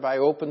started by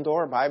Open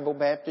Door Bible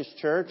Baptist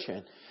Church,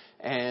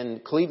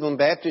 and Cleveland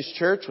Baptist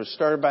Church was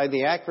started by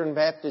the Akron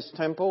Baptist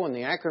Temple, and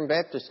the Akron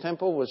Baptist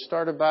Temple was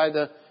started by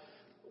the...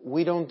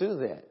 We don't do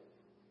that.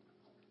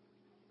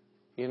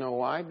 You know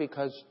why?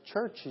 Because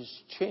churches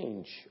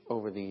change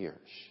over the years.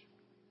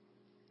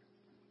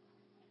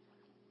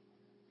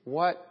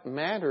 What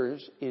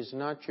matters is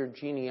not your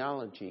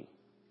genealogy.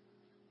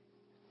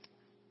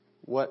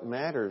 What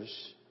matters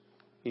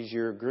is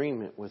your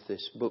agreement with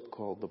this book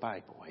called the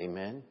Bible.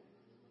 Amen?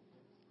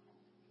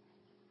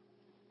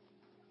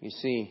 You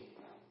see,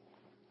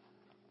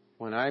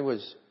 when I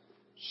was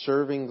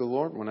serving the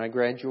Lord, when I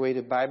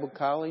graduated Bible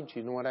college,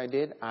 you know what I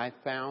did? I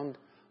found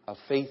a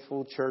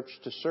faithful church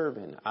to serve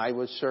in. I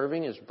was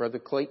serving as Brother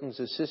Clayton's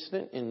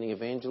assistant in the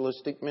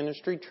evangelistic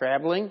ministry,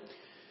 traveling.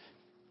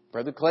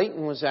 Brother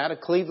Clayton was out of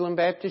Cleveland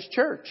Baptist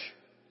Church.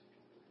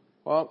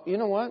 Well, you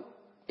know what?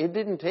 It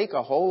didn't take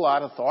a whole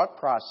lot of thought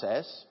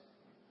process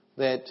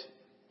that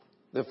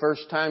the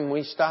first time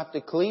we stopped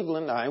at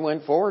Cleveland, I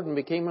went forward and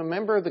became a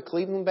member of the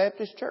Cleveland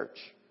Baptist Church.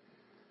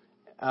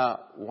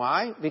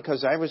 Why?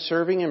 Because I was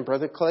serving in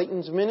Brother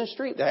Clayton's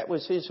ministry. That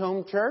was his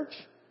home church.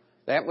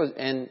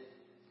 And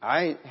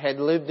I had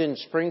lived in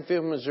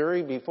Springfield,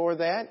 Missouri before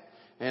that,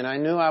 and I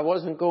knew I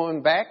wasn't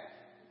going back.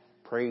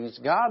 Praise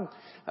God.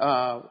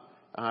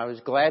 I was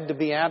glad to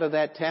be out of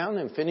that town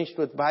and finished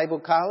with Bible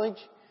college,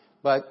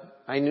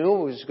 but I knew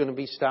I was going to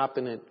be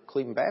stopping at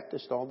Cleveland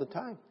Baptist all the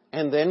time.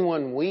 And then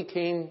when we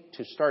came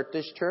to start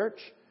this church,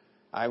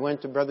 I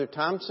went to Brother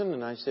Thompson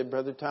and I said,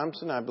 Brother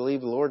Thompson, I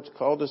believe the Lord's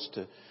called us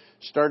to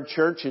start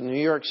church in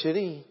New York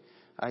City.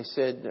 I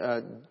said,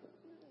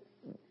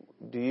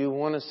 do you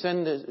want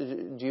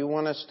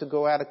us to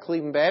go out of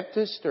Cleveland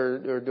Baptist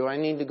or do I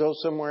need to go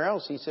somewhere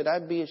else? He said,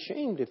 I'd be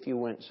ashamed if you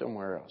went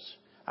somewhere else.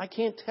 I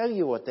can't tell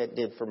you what that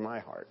did for my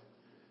heart.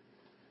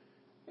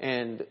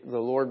 And the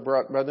Lord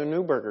brought Brother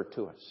Newberger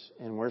to us,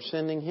 and we're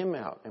sending him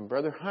out, and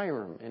Brother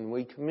Hiram, and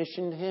we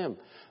commissioned him.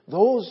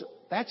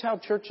 That's how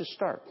churches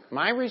start.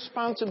 My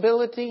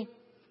responsibility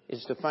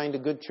is to find a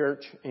good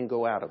church and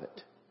go out of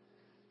it.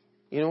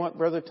 You know what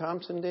Brother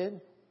Thompson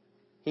did?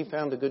 He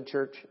found a good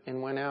church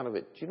and went out of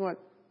it. Do you know what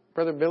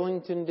Brother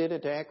Billington did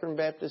at the Akron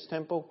Baptist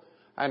Temple?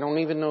 I don't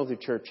even know the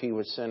church he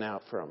was sent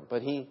out from,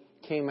 but he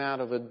came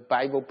out of a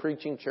Bible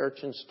preaching church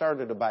and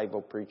started a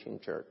Bible preaching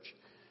church.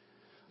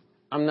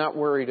 I'm not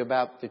worried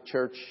about the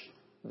church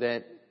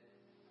that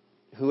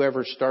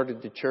whoever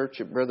started the church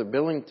at Brother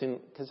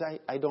Billington, because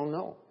I don't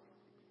know.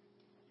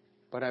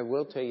 But I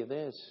will tell you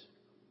this.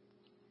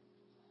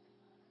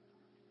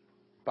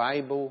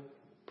 Bible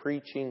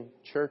preaching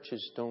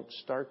churches don't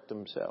start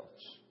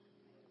themselves,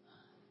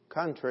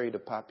 contrary to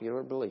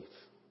popular belief.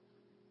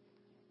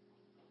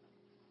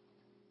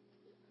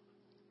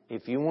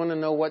 If you want to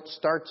know what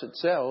starts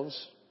itself,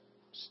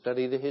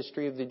 study the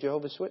history of the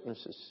Jehovah's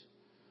Witnesses.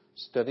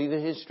 Study the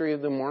history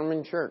of the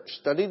Mormon Church.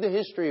 Study the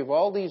history of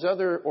all these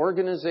other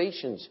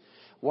organizations.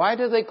 Why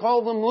do they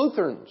call them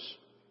Lutherans?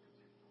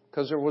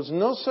 Because there was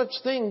no such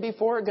thing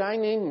before a guy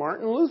named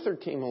Martin Luther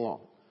came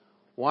along.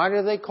 Why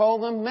do they call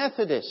them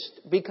Methodists?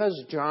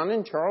 Because John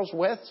and Charles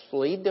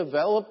Wesley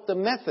developed the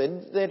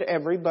method that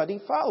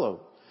everybody followed.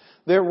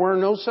 There were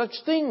no such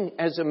thing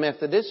as a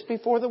Methodist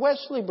before the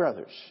Wesley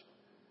brothers.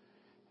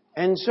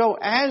 And so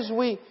as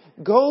we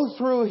go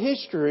through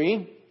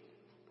history,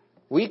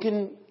 we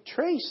can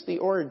trace the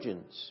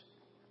origins.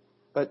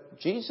 But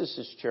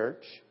Jesus'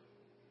 church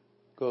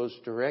goes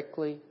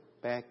directly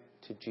back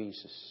to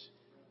Jesus.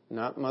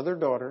 Not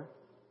mother-daughter.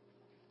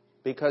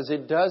 Because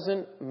it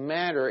doesn't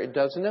matter, it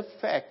doesn't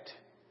affect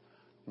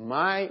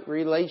my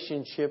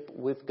relationship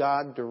with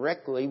God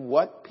directly,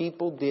 what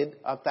people did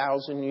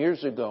 1,000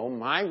 years ago.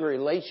 My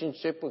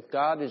relationship with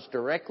God is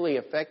directly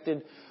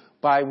affected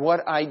by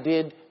what I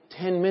did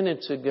 10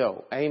 minutes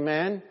ago.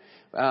 Amen?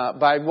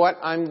 By what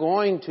I'm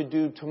going to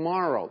do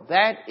tomorrow.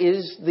 That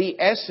is the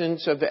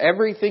essence of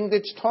everything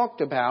that's talked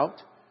about.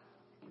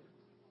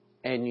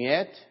 And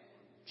yet,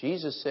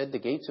 Jesus said the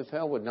gates of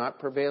hell would not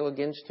prevail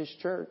against His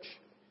church.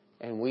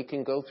 And we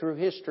can go through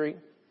history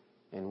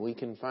and we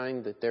can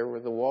find that there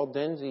were the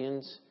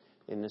Waldensians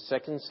in the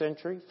 2nd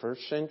century,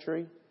 1st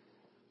century,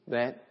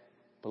 that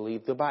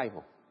believed the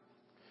Bible.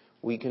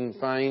 We can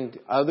find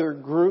other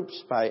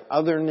groups by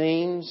other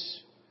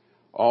names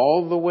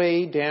all the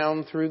way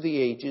down through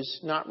the ages,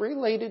 not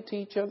related to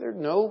each other,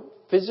 no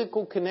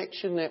physical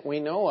connection that we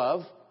know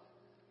of,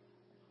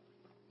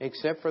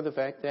 except for the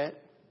fact that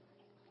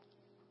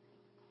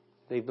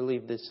they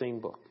believed the same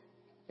book.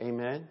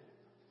 Amen?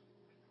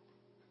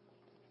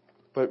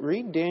 But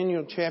read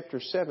Daniel chapter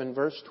 7,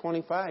 verse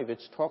 25.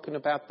 It's talking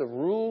about the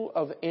rule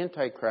of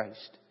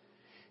Antichrist.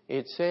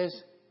 It says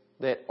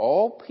that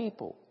all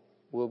people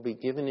will be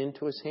given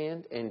into his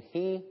hand and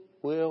he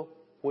will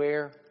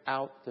wear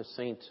out the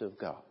saints of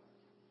God.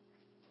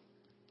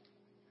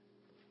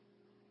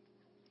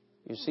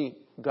 You see,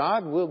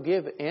 God will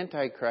give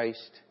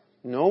Antichrist.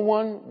 No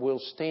one will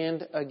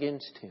stand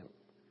against him.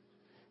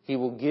 He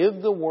will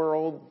give the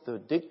world the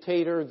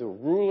dictator, the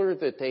ruler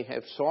that they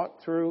have sought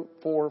through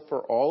for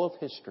all of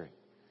history.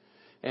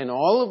 And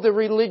all of the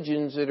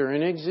religions that are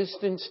in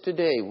existence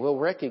today will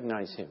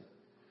recognize him.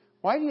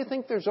 Why do you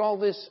think there's all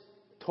this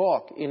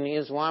talk in the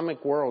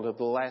Islamic world of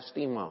the last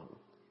Imam?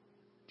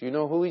 Do you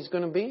know who he's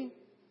going to be?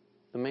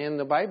 The man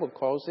the Bible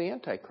calls the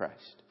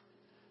Antichrist.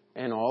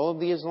 And all of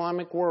the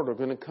Islamic world are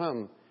going to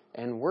come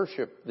and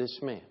worship this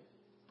man.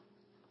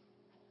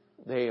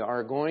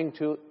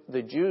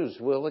 The Jews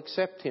will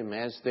accept him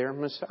as their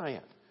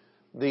Messiah.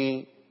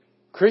 The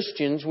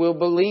Christians will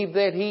believe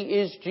that he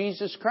is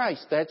Jesus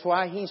Christ. That's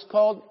why he's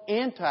called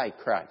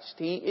Antichrist.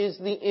 He is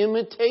the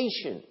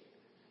imitation.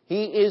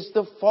 He is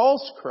the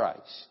false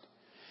Christ.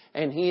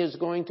 And he is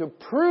going to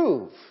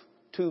prove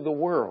to the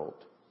world.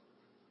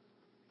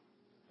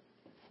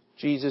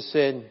 Jesus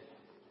said,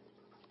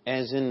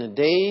 as in the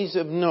days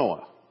of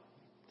Noah,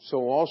 so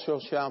also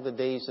shall the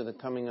days of the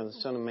coming of the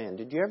Son of Man.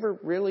 Did you ever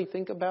really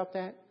think about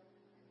that?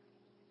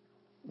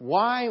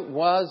 Why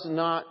was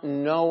not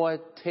Noah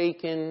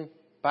taken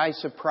by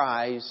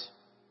surprise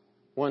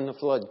when the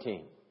flood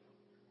came?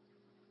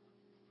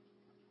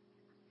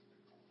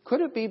 Could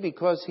it be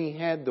because he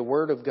had the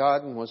Word of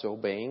God and was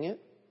obeying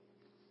it?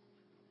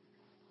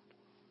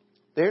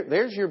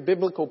 There's your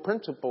biblical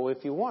principle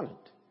if you want it.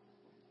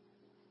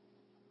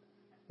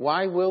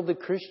 Why will the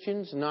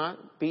Christians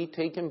not be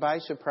taken by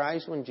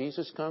surprise when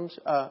Jesus comes?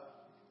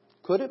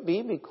 Could it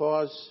be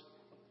because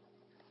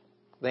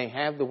they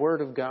have the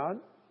Word of God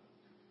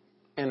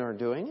and are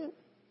doing it?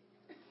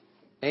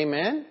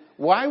 Amen?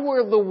 Why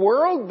will the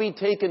world be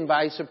taken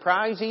by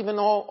surprise even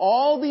though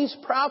all these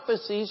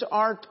prophecies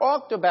are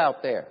talked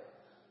about there?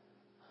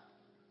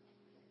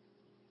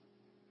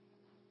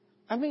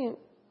 I mean,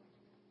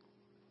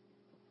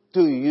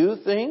 do you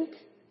think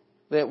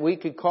that we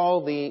could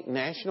call the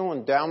National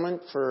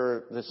Endowment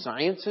for the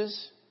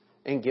Sciences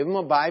and give them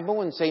a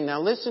Bible and say,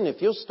 now listen,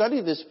 if you'll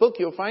study this book,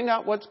 you'll find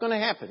out what's going to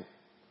happen?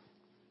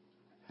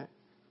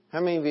 How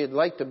many of you would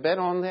like to bet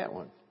on that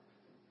one?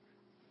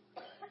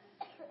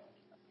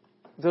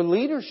 The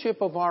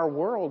leadership of our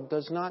world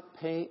does not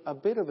pay a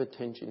bit of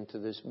attention to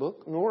this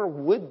book, nor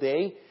would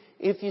they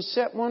if you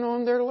set one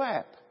on their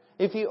lap.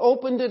 If you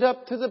opened it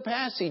up to the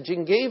passage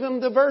and gave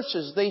them the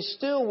verses, they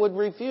still would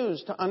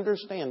refuse to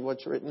understand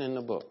what's written in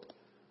the book.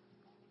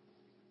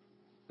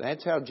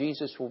 That's how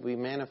Jesus will be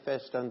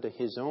manifest unto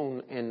His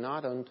own and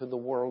not unto the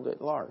world at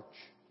large.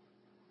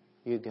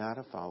 You got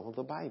to follow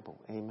the Bible.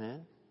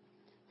 Amen?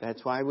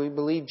 That's why we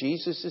believe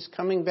Jesus is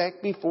coming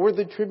back before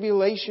the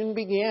tribulation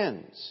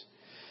begins.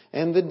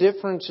 And the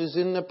differences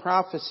in the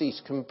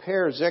prophecies.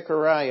 Compare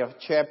Zechariah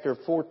chapter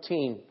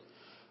 14,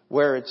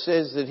 where it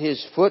says that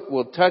His foot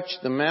will touch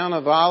the Mount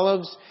of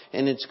Olives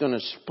and it's going to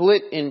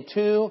split in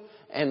two.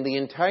 And the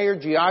entire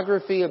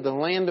geography of the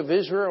land of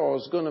Israel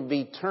is going to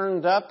be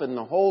turned up and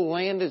the whole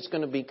land is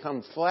going to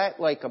become flat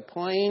like a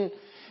plain.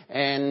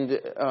 And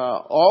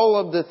all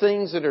of the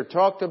things that are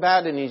talked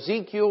about in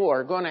Ezekiel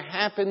are going to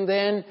happen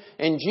then.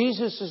 And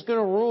Jesus is going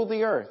to rule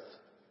the earth.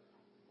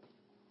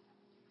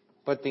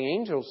 But the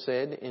angel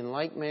said, in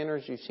like manner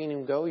as you've seen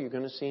him go, you're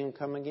going to see him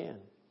come again.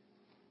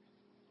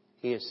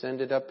 He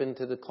ascended up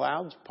into the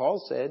clouds.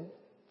 Paul said,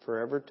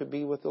 forever to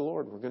be with the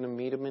Lord. We're going to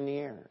meet him in the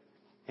air.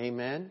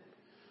 Amen.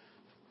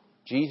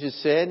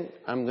 Jesus said,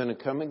 I'm going to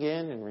come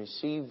again and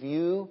receive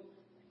you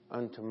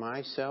unto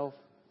myself,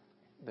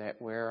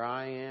 that where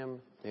I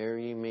am, there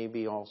ye may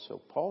be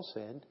also. Paul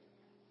said,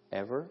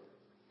 ever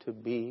to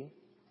be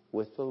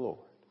with the Lord.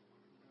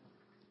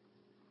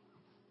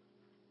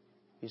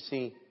 You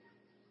see,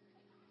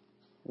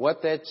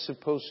 what that's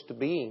supposed to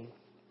be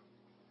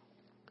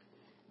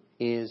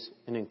is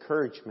an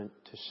encouragement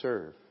to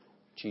serve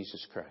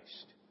Jesus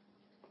Christ.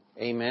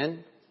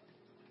 Amen?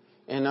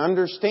 And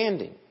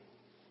understanding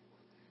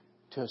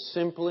to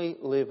simply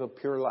live a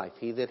pure life.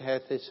 He that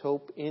hath this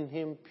hope in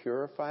him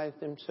purifieth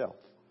himself,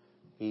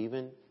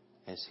 even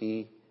as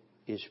he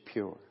is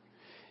pure.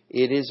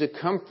 It is a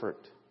comfort.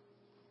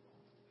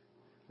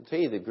 I'll tell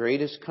you, the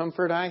greatest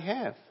comfort I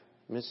have.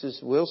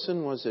 Mrs.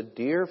 Wilson was a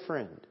dear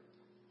friend.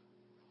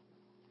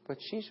 But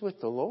she's with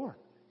the Lord.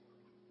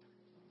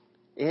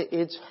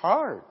 It's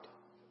hard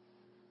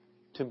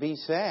to be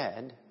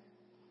sad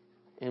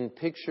and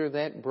picture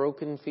that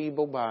broken,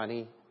 feeble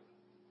body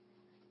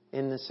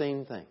in the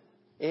same thing.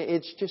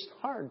 It's just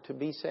hard to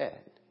be sad.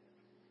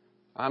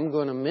 I'm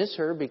going to miss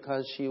her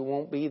because she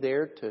won't be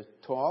there to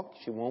talk.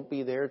 She won't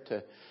be there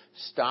to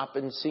stop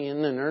and see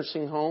in the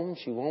nursing home.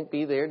 She won't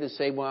be there to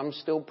say, well, I'm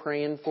still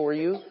praying for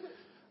you.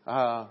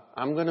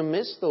 I'm going to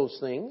miss those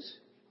things.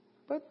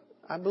 But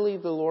I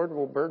believe the Lord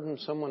will burden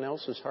someone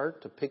else's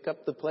heart to pick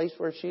up the place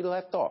where she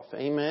left off.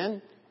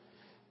 Amen?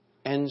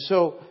 And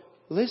so,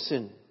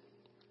 listen.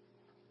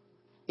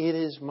 It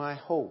is my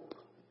hope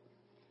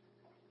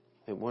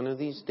that one of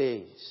these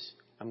days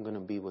I'm going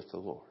to be with the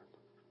Lord.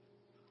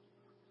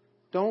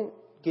 Don't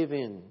give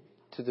in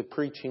to the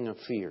preaching of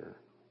fear.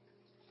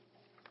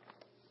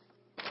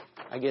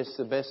 I guess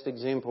the best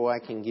example I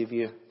can give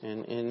you,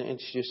 and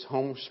it's just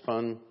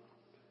homespun.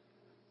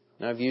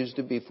 I've used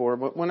it before,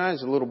 but when I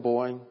was a little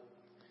boy,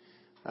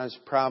 I was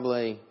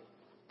probably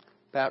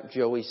about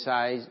Joey's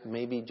size,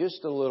 maybe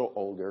just a little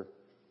older.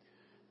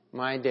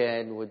 My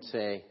dad would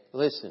say,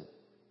 listen,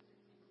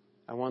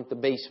 I want the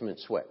basement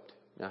swept.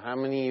 Now, how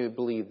many of you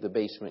believe the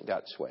basement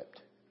got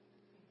swept?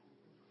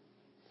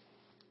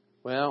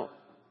 Well,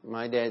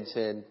 my dad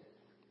said,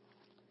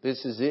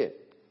 this is it.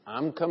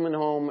 I'm coming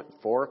home at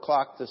 4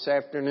 o'clock this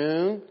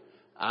afternoon.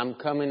 I'm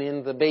coming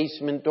in the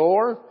basement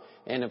door.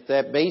 And if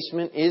that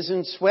basement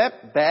isn't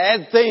swept,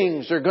 bad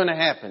things are going to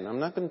happen. I'm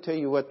not going to tell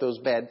you what those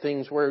bad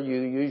things were.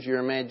 You use your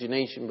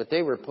imagination, but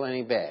they were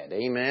plenty bad.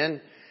 Amen.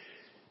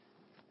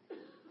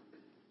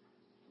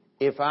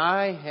 If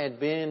I had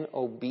been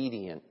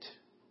obedient,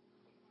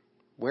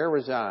 where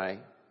was I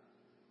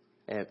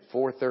at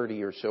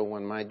 4:30 or so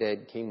when my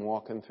dad came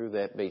walking through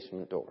that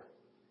basement door?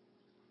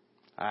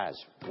 I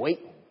was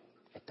waiting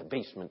at the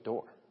basement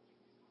door.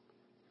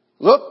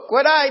 Look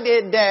what I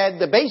did, Dad.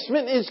 The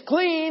basement is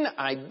clean.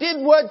 I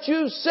did what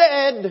you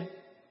said.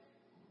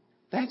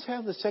 That's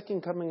how the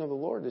second coming of the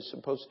Lord is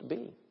supposed to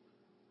be.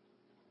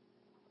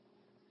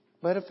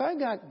 But if I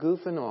got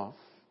goofing off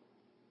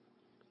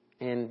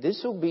and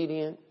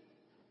disobedient,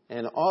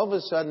 and all of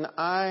a sudden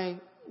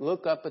I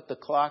look up at the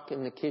clock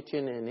in the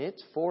kitchen and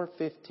it's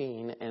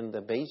 4:15 and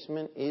the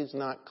basement is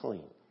not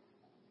clean.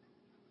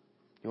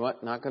 You know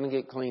what? Not going to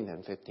get cleaned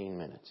in 15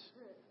 minutes.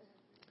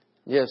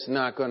 Just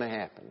not going to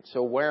happen.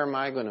 So where am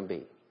I going to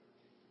be?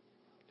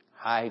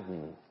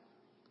 Hiding.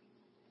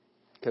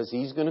 Because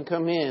he's going to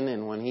come in,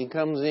 and when he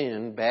comes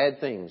in, bad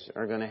things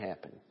are going to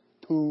happen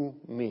to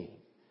me.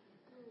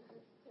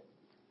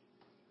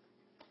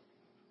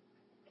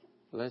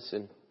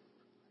 Listen.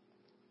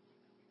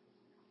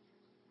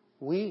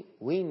 We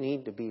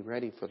need to be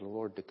ready for the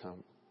Lord to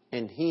come.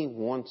 And He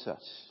wants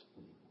us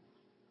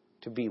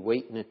to be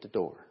waiting at the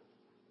door.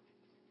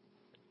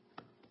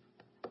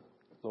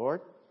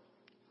 Lord,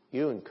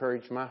 You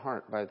encourage my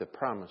heart by the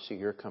promise of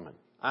Your coming.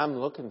 I'm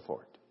looking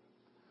for it.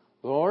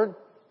 Lord,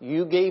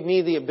 You gave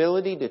me the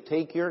ability to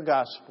take Your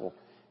gospel.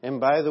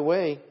 And by the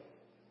way,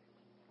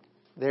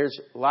 there's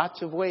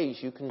lots of ways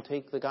you can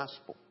take the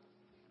gospel.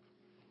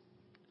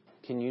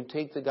 Can you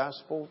take the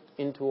gospel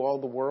into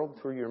all the world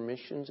through your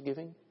missions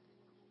giving?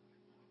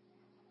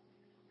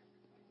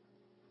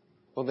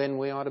 Well, then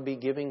we ought to be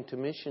giving to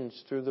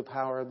missions through the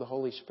power of the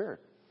Holy Spirit.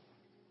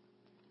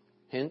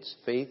 Hence,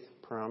 faith,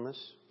 promise,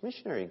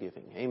 missionary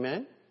giving.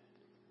 Amen?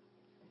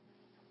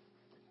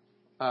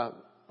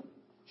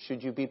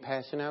 Should you be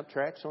passing out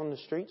tracts on the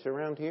streets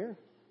around here?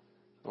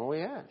 Oh,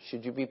 yeah.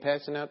 Should you be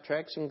passing out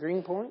tracts in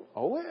Greenpoint?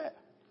 Oh, yeah.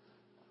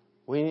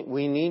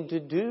 We need to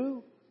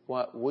do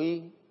what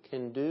we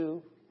can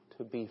do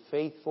to be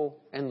faithful,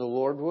 and the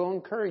Lord will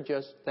encourage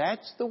us.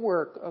 That's the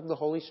work of the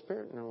Holy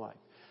Spirit in our life.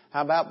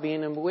 How about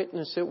being a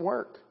witness at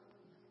work?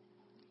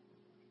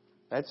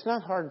 That's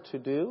not hard to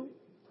do.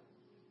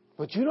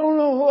 But you don't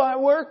know who I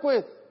work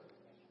with.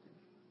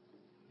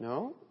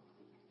 No.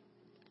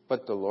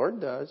 But the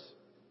Lord does.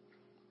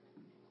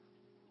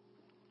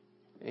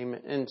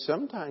 Amen. And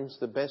sometimes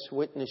the best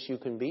witness you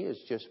can be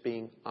is just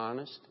being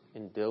honest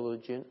and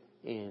diligent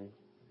in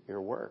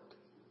your work.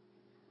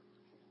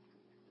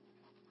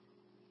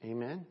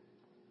 Amen.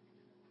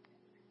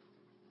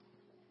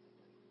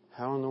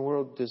 How in the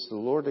world does the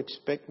Lord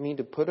expect me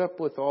to put up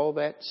with all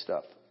that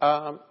stuff?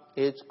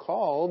 It's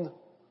called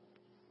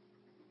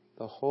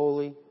the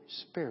Holy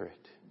Spirit.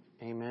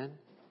 Amen.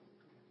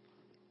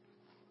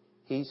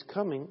 He's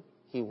coming.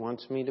 He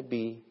wants me to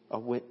be a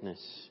witness.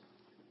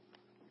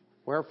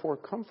 Wherefore,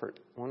 comfort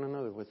one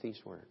another with these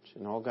words.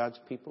 And all God's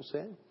people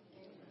said,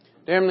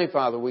 Dear Heavenly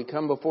Father, we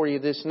come before you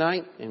this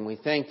night and we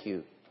thank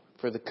you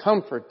for the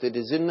comfort that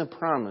is in the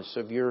promise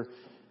of your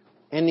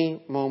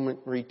any moment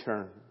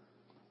return.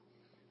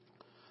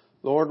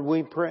 Lord,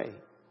 we pray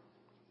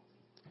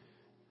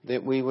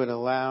that we would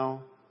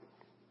allow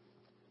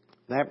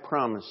that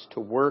promise to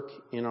work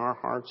in our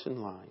hearts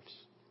and lives,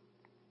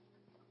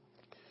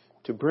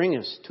 to bring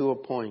us to a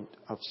point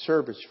of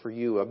service for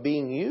you, of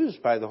being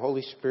used by the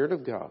Holy Spirit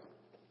of God.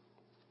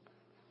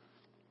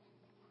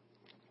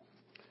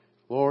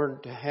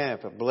 Lord, to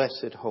have a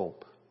blessed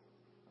hope,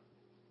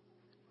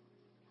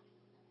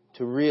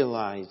 to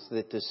realize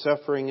that the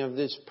suffering of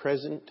this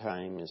present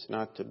time is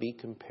not to be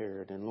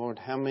compared. And Lord,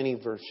 how many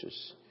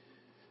verses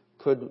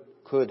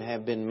could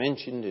have been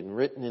mentioned and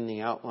written in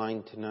the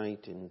outline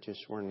tonight and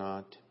just were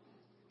not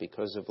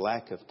because of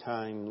lack of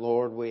time.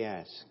 Lord, we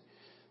ask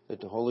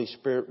that the Holy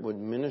Spirit would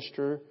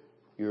minister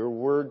your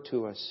word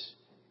to us.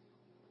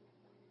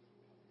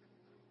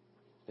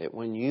 That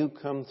when you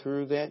come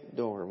through that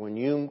door, when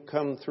you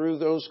come through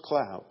those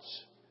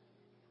clouds,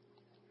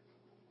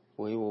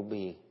 we will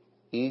be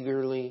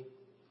eagerly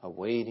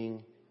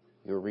awaiting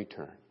your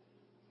return.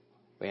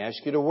 We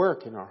ask you to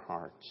work in our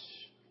hearts.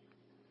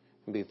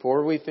 And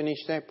before we finish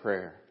that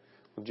prayer,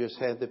 we'll just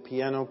have the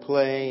piano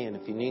play. And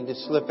if you need to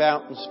slip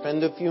out and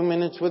spend a few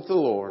minutes with the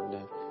Lord,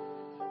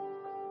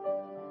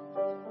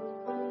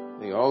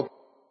 the altar